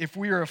 If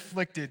we are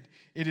afflicted,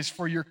 it is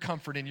for your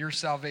comfort and your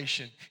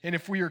salvation. And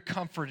if we are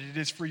comforted, it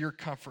is for your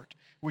comfort,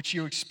 which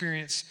you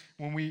experience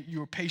when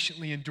you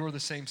patiently endure the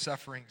same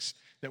sufferings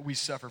that we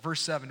suffer."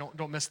 Verse 7,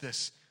 don't miss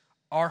this.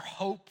 "Our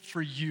hope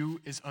for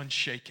you is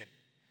unshaken,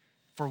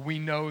 for we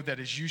know that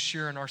as you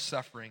share in our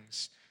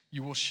sufferings,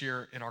 you will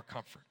share in our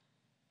comfort."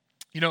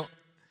 You know,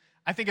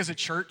 I think as a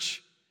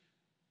church,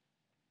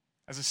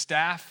 as a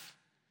staff,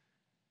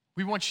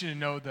 we want you to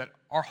know that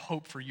our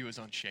hope for you is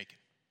unshaken.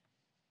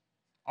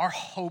 Our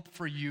hope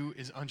for you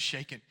is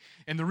unshaken.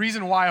 And the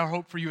reason why our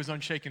hope for you is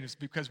unshaken is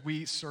because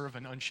we serve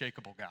an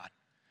unshakable God.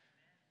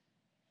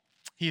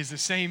 He is the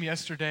same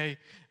yesterday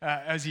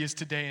as he is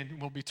today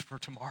and will be for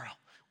tomorrow.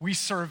 We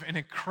serve an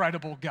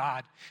incredible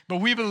God. But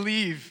we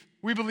believe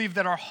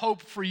that our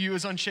hope for you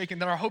is unshaken,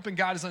 that our hope in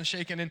God is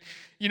unshaken. And,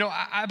 you know,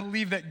 I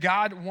believe that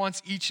God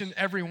wants each and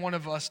every one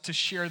of us to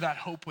share that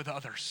hope with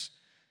others.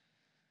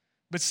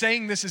 But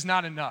saying this is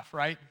not enough,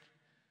 right?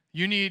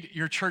 You need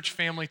your church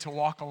family to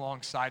walk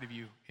alongside of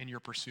you in your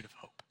pursuit of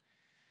hope.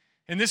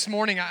 And this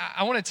morning,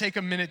 I want to take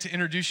a minute to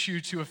introduce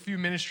you to a few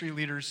ministry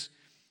leaders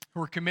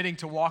who are committing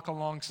to walk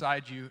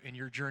alongside you in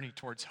your journey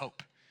towards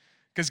hope.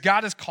 Because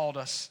God has called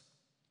us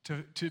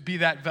to be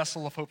that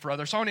vessel of hope for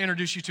others. So I want to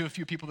introduce you to a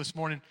few people this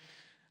morning.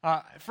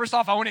 First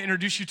off, I want to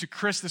introduce you to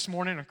Chris this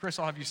morning. And Chris,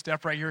 I'll have you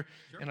step right here,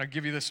 and I'll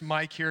give you this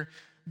mic here.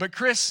 But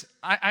Chris,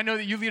 I know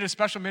that you lead a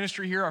special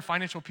ministry here, our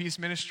Financial Peace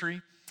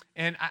Ministry,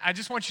 and I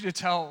just want you to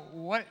tell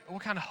what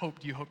kind of hope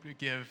do you hope to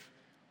give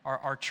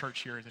our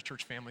church here as a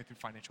church family through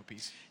Financial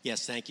Peace?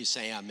 Yes, thank you,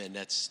 Sam, and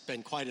it's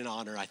been quite an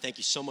honor. I thank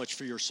you so much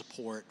for your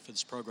support for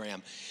this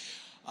program.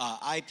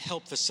 I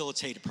help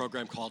facilitate a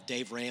program called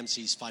Dave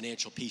Ramsey's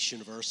Financial Peace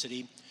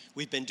University.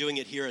 We've been doing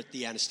it here at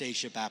the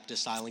Anastasia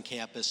Baptist Island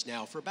campus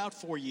now for about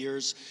 4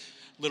 years.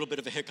 A little bit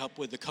of a hiccup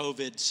with the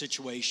COVID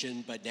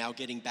situation, but now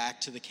getting back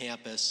to the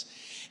campus.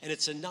 And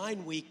it's a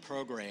 9-week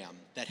program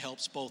that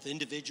helps both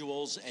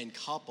individuals and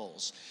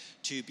couples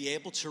to be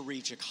able to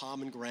reach a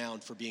common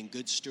ground for being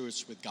good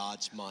stewards with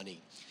God's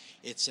money.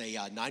 It's a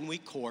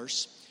 9-week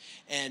course.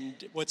 And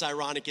what's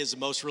ironic is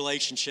most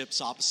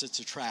relationships, opposites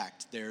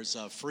attract. There's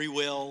a free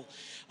will,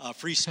 a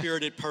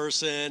free-spirited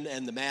person,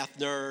 and the math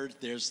nerd.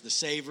 There's the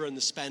saver and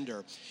the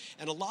spender.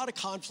 And a lot of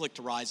conflict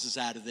arises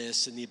out of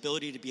this, and the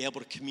ability to be able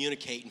to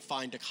communicate and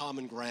find a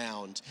common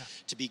ground,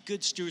 to be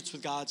good stewards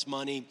with God's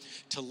money,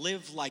 to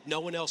live like no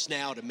one else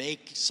now, to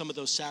make some of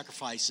those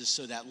sacrifices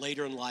so that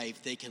later in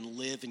life they can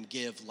live and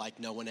give like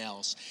no one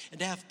else, and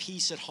to have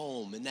peace at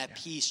home, and that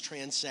peace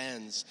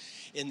transcends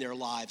in their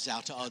lives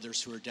out to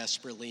others who are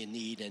desperately in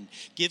need, and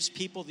gives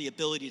people the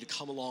ability to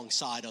come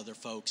alongside other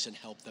folks and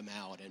help them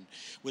out. And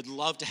would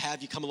love to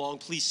have you come along.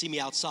 Please see me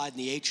outside in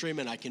the atrium,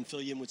 and I can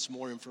fill you in with some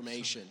more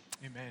information.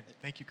 Amen.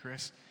 Thank you,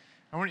 Chris.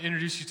 I want to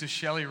introduce you to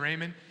Shelly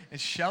Raymond. And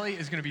Shelly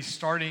is going to be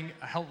starting,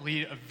 help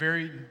lead a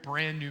very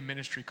brand new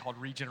ministry called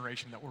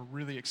Regeneration that we're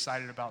really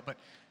excited about. But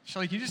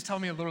Shelly, can you just tell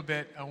me a little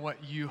bit on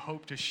what you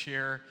hope to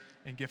share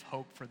and give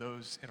hope for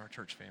those in our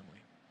church family?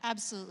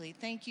 Absolutely.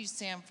 Thank you,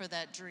 Sam, for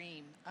that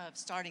dream of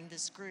starting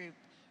this group.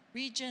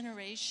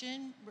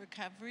 Regeneration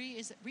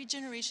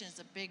is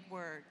a big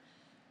word.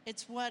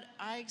 It's what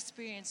I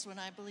experienced when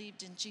I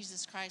believed in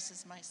Jesus Christ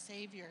as my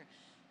Savior,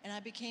 and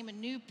I became a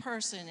new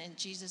person in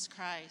Jesus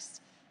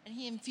Christ, and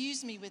He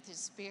infused me with His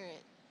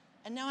Spirit.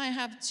 And now I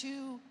have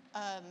two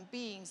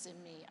beings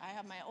in me. I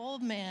have my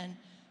old man,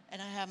 and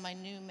I have my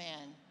new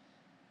man.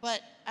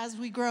 But as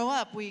we grow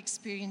up, we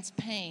experience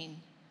pain,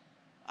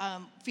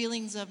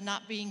 feelings of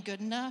not being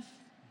good enough,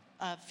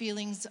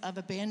 feelings of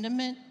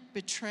abandonment,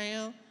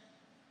 betrayal.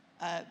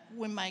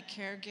 When my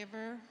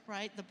caregiver,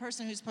 right, the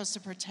person who's supposed to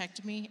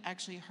protect me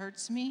actually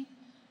hurts me,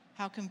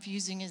 how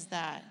confusing is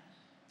that?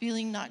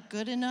 Feeling not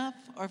good enough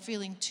or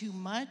feeling too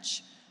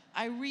much,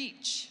 I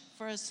reach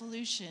for a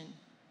solution.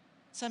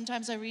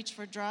 Sometimes I reach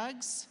for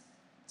drugs,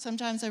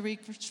 sometimes I reach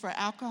for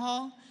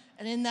alcohol,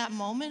 and in that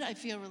moment I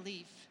feel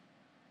relief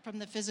from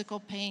the physical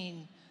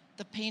pain,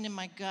 the pain in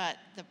my gut,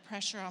 the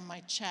pressure on my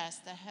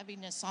chest, the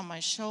heaviness on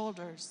my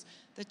shoulders,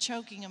 the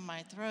choking in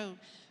my throat.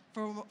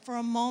 For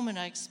a moment,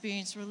 I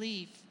experience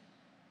relief.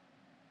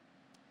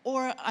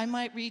 Or I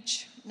might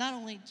reach not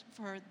only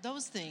for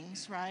those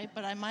things, right,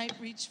 but I might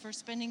reach for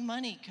spending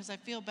money because I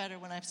feel better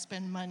when I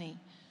spend money.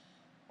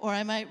 Or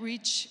I might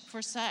reach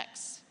for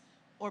sex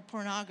or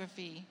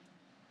pornography.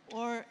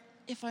 Or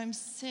if I'm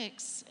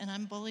 6 and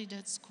I'm bullied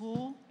at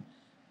school,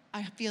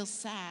 I feel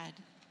sad.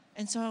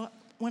 And so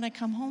when I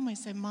come home, I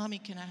say, Mommy,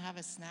 can I have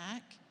a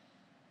snack?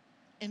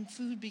 And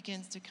food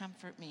begins to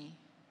comfort me.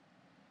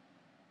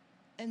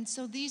 And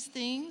so these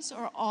things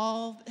are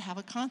all have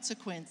a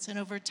consequence. And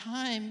over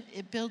time,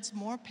 it builds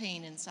more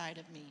pain inside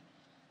of me.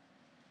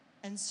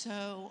 And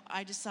so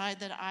I decide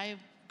that I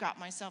got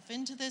myself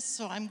into this,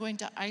 so I'm going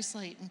to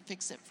isolate and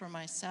fix it for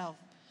myself.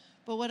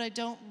 But what I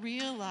don't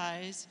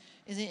realize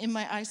is that in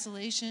my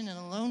isolation and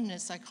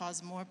aloneness, I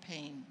cause more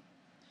pain.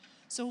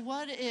 So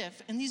what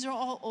if, and these are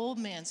all old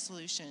man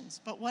solutions,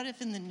 but what if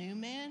in the new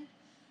man,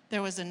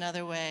 there was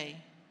another way?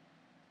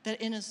 That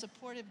in a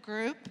supportive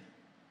group,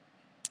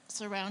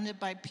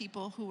 surrounded by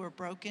people who were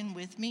broken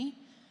with me,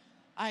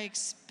 I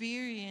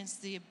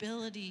experienced the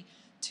ability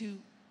to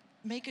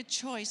make a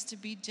choice to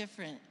be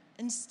different.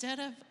 Instead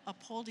of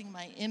upholding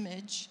my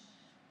image,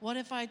 what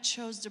if I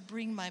chose to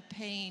bring my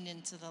pain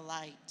into the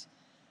light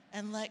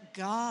and let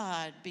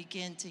God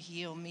begin to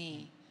heal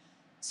me?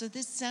 So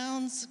this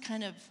sounds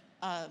kind of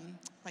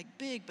like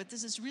big, but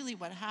this is really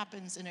what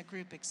happens in a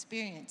group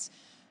experience.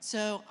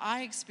 So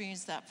I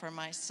experienced that for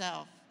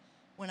myself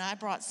when I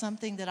brought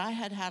something that I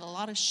had had a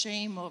lot of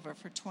shame over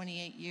for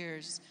 28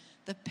 years,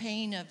 the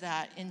pain of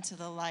that into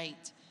the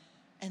light.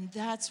 And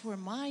that's where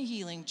my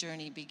healing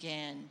journey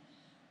began.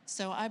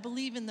 So I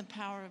believe in the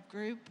power of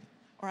group,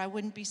 or I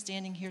wouldn't be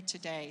standing here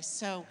today.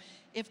 So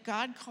if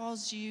God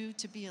calls you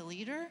to be a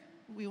leader,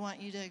 we want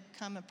you to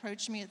come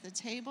approach me at the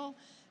table.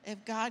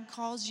 If God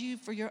calls you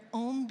for your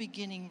own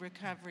beginning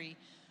recovery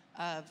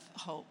of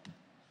hope,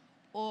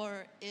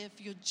 or if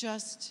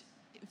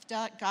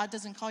God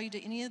doesn't call you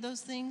to any of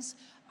those things,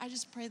 I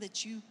just pray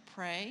that you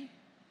pray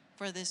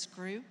for this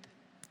group,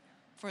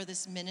 for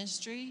this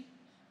ministry,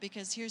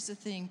 because here's the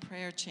thing,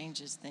 prayer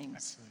changes things.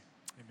 Absolutely.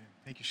 Amen.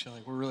 Thank you,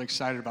 Shelley. We're really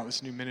excited about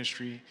this new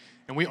ministry,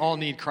 and we all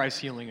need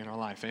Christ's healing in our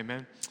life.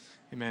 Amen.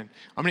 Amen.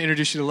 I'm going to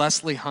introduce you to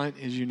Leslie Hunt,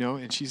 as you know,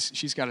 and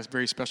she's got a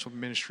very special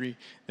ministry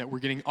that we're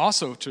getting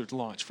also to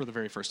launch for the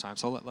very first time.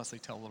 So I'll let Leslie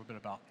tell a little bit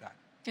about that.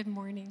 Good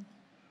morning.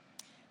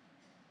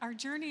 Our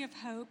Journey of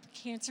Hope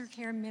Cancer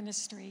Care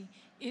Ministry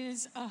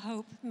is a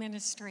hope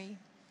ministry.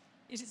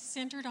 It is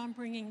centered on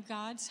bringing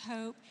God's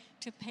hope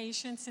to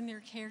patients and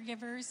their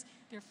caregivers,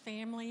 their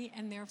family,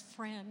 and their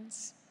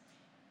friends.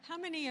 How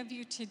many of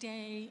you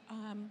today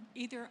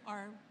either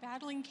are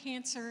battling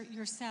cancer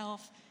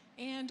yourself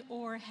and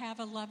or have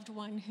a loved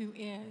one who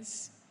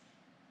is?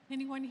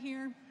 Anyone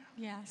here?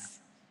 Yes.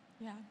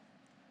 Yeah.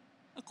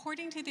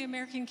 According to the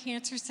American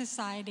Cancer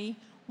Society,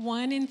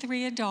 1 in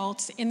 3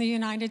 adults in the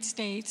United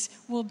States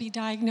will be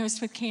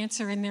diagnosed with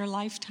cancer in their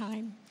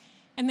lifetime.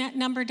 And that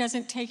number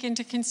doesn't take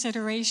into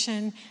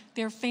consideration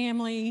their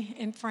family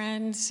and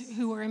friends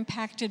who are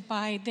impacted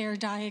by their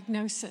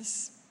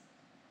diagnosis.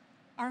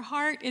 Our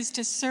heart is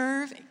to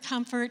serve,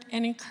 comfort,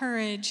 and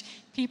encourage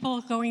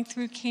people going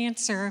through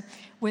cancer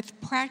with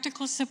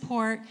practical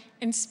support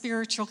and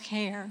spiritual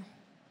care.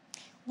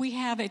 We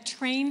have a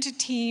trained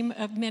team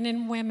of men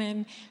and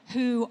women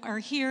who are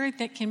here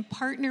that can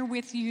partner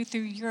with you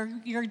through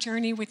your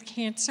journey with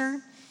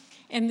cancer.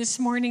 And this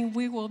morning,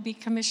 we will be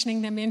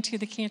commissioning them into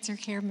the cancer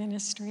care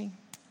ministry.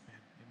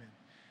 Amen.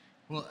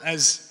 Well,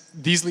 as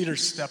these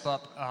leaders step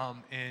up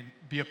and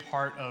be a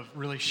part of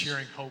really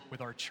sharing hope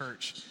with our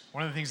church,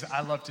 one of the things that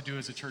I love to do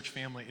as a church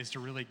family is to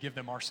really give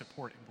them our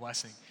support and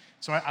blessing.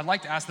 So I'd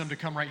like to ask them to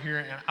come right here,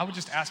 and I would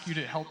just ask you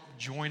to help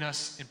join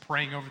us in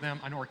praying over them.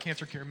 I know our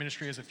cancer care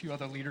ministry has a few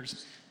other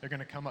leaders. They're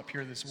going to come up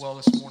here as well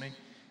this morning.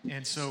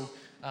 And so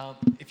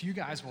if you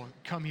guys will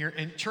come here,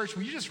 and church,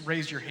 will you just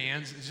raise your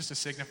hands just to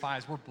signify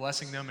as we're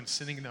blessing them and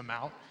sending them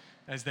out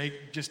as they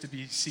just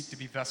seek to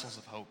be vessels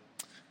of hope.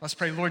 Let's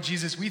pray. Lord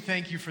Jesus, we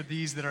thank you for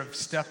these that have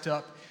stepped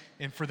up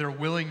and for their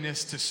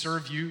willingness to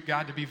serve you,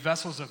 God, to be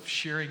vessels of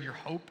sharing your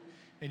hope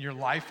and your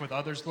life with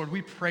others. Lord,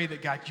 we pray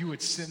that, God, you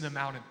would send them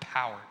out in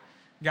power.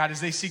 God,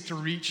 as they seek to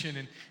reach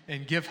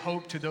and give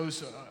hope to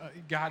those,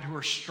 God, who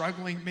are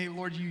struggling, may,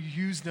 Lord, you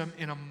use them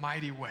in a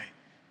mighty way.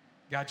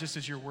 God, just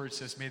as your word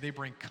says, may they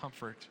bring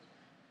comfort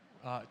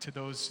to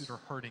those that are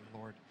hurting,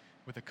 Lord,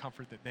 with the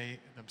comfort that they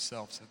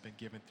themselves have been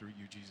given through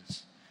you,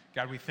 Jesus.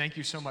 God, we thank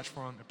you so much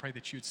for them and pray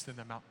that you would send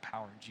them out in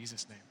power. In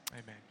Jesus' name,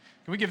 amen.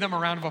 Can we give them a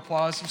round of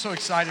applause? I'm so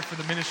excited for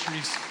the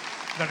ministries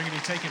that are going to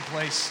be taking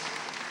place.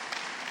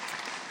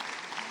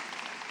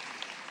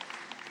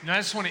 And I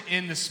just want to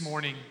end this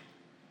morning.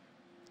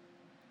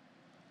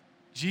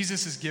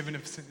 Jesus has given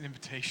us an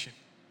invitation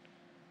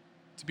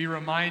to be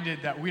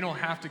reminded that we don't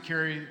have to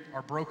carry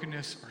our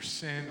brokenness, our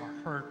sin, our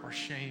hurt, our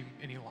shame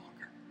any longer.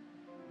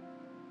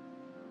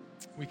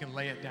 We can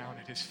lay it down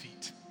at his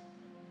feet.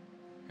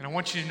 And I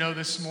want you to know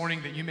this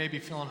morning that you may be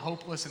feeling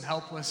hopeless and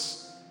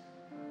helpless,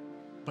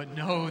 but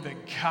know that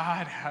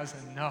God has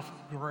enough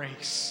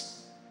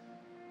grace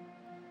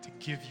to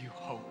give you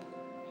hope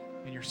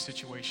in your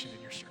situation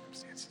and your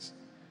circumstances.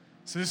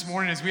 So this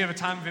morning, as we have a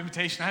time of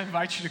invitation, I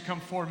invite you to come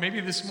forward. Maybe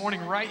this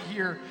morning, right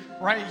here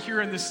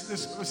in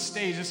this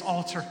stage, this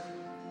altar,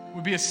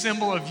 would be a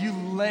symbol of you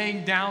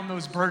laying down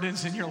those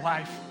burdens in your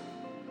life.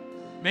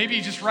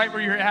 Maybe just right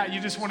where you're at, you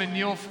just want to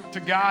kneel to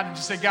God and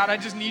just say, God, I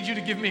just need you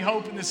to give me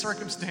hope in this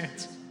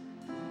circumstance.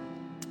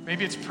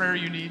 Maybe it's prayer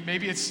you need.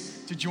 Maybe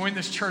it's to join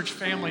this church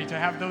family, to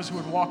have those who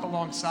would walk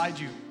alongside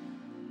you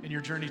in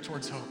your journey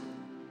towards hope.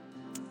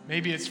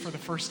 Maybe it's for the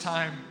first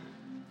time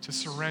to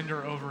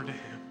surrender over to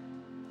Him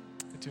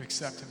and to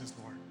accept Him as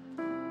Lord.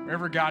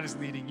 Wherever God is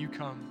leading, you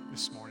come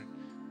this morning.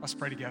 Let's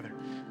pray together.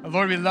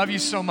 Lord, we love you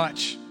so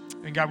much.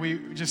 And God, we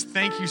just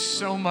thank you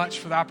so much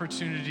for the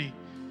opportunity,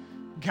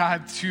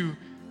 God, to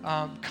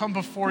come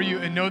before you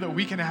and know that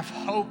we can have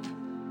hope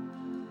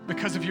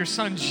because of your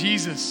Son,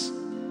 Jesus.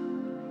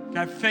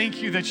 God,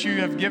 thank you that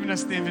you have given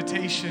us the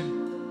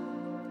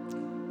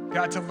invitation,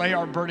 God, to lay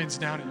our burdens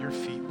down at your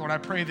feet. Lord, I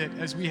pray that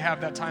as we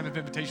have that time of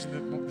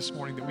invitation this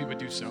morning, that we would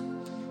do so.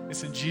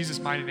 It's in Jesus'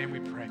 mighty name we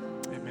pray.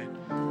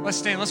 Amen. Let's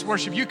stand, let's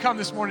worship. You come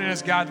this morning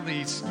as God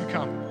leads. You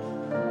come.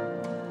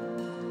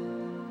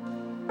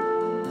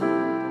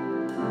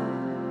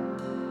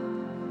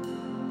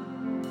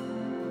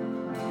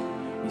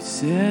 You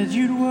said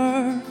you'd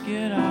work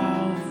it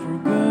out for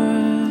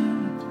good,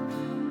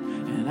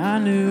 and I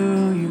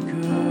knew you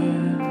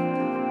could.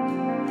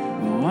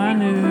 Oh, I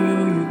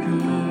knew you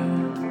could.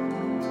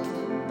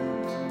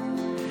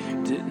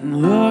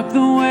 Didn't look the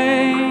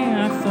way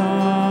I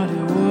thought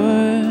it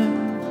would,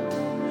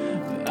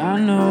 but I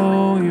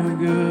know you're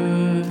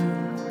good.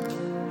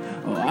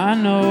 Oh, I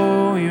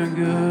know you're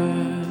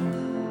good.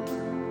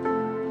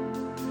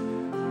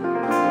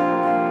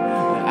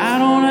 But I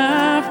don't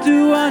have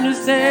to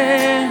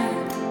understand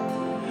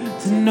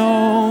to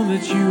know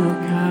that you are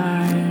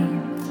kind.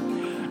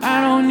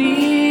 I don't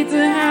need to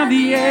have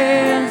the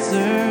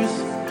answers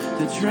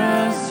to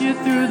trust you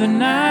through the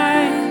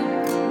night.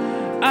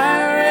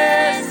 I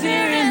rest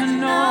here in the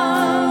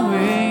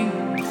knowing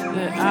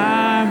that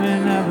I may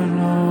never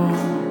know.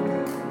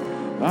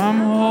 I'm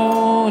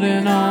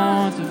holding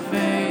on to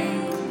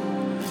faith.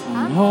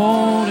 I'm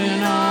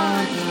holding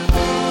on to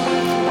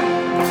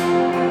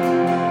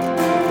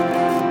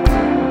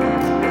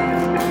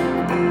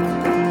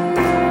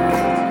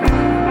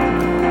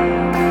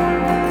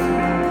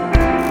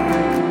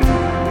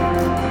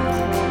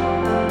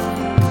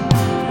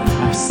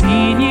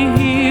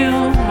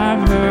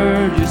I've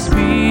heard you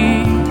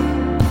speak.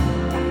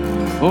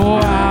 Oh,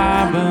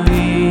 I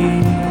believe.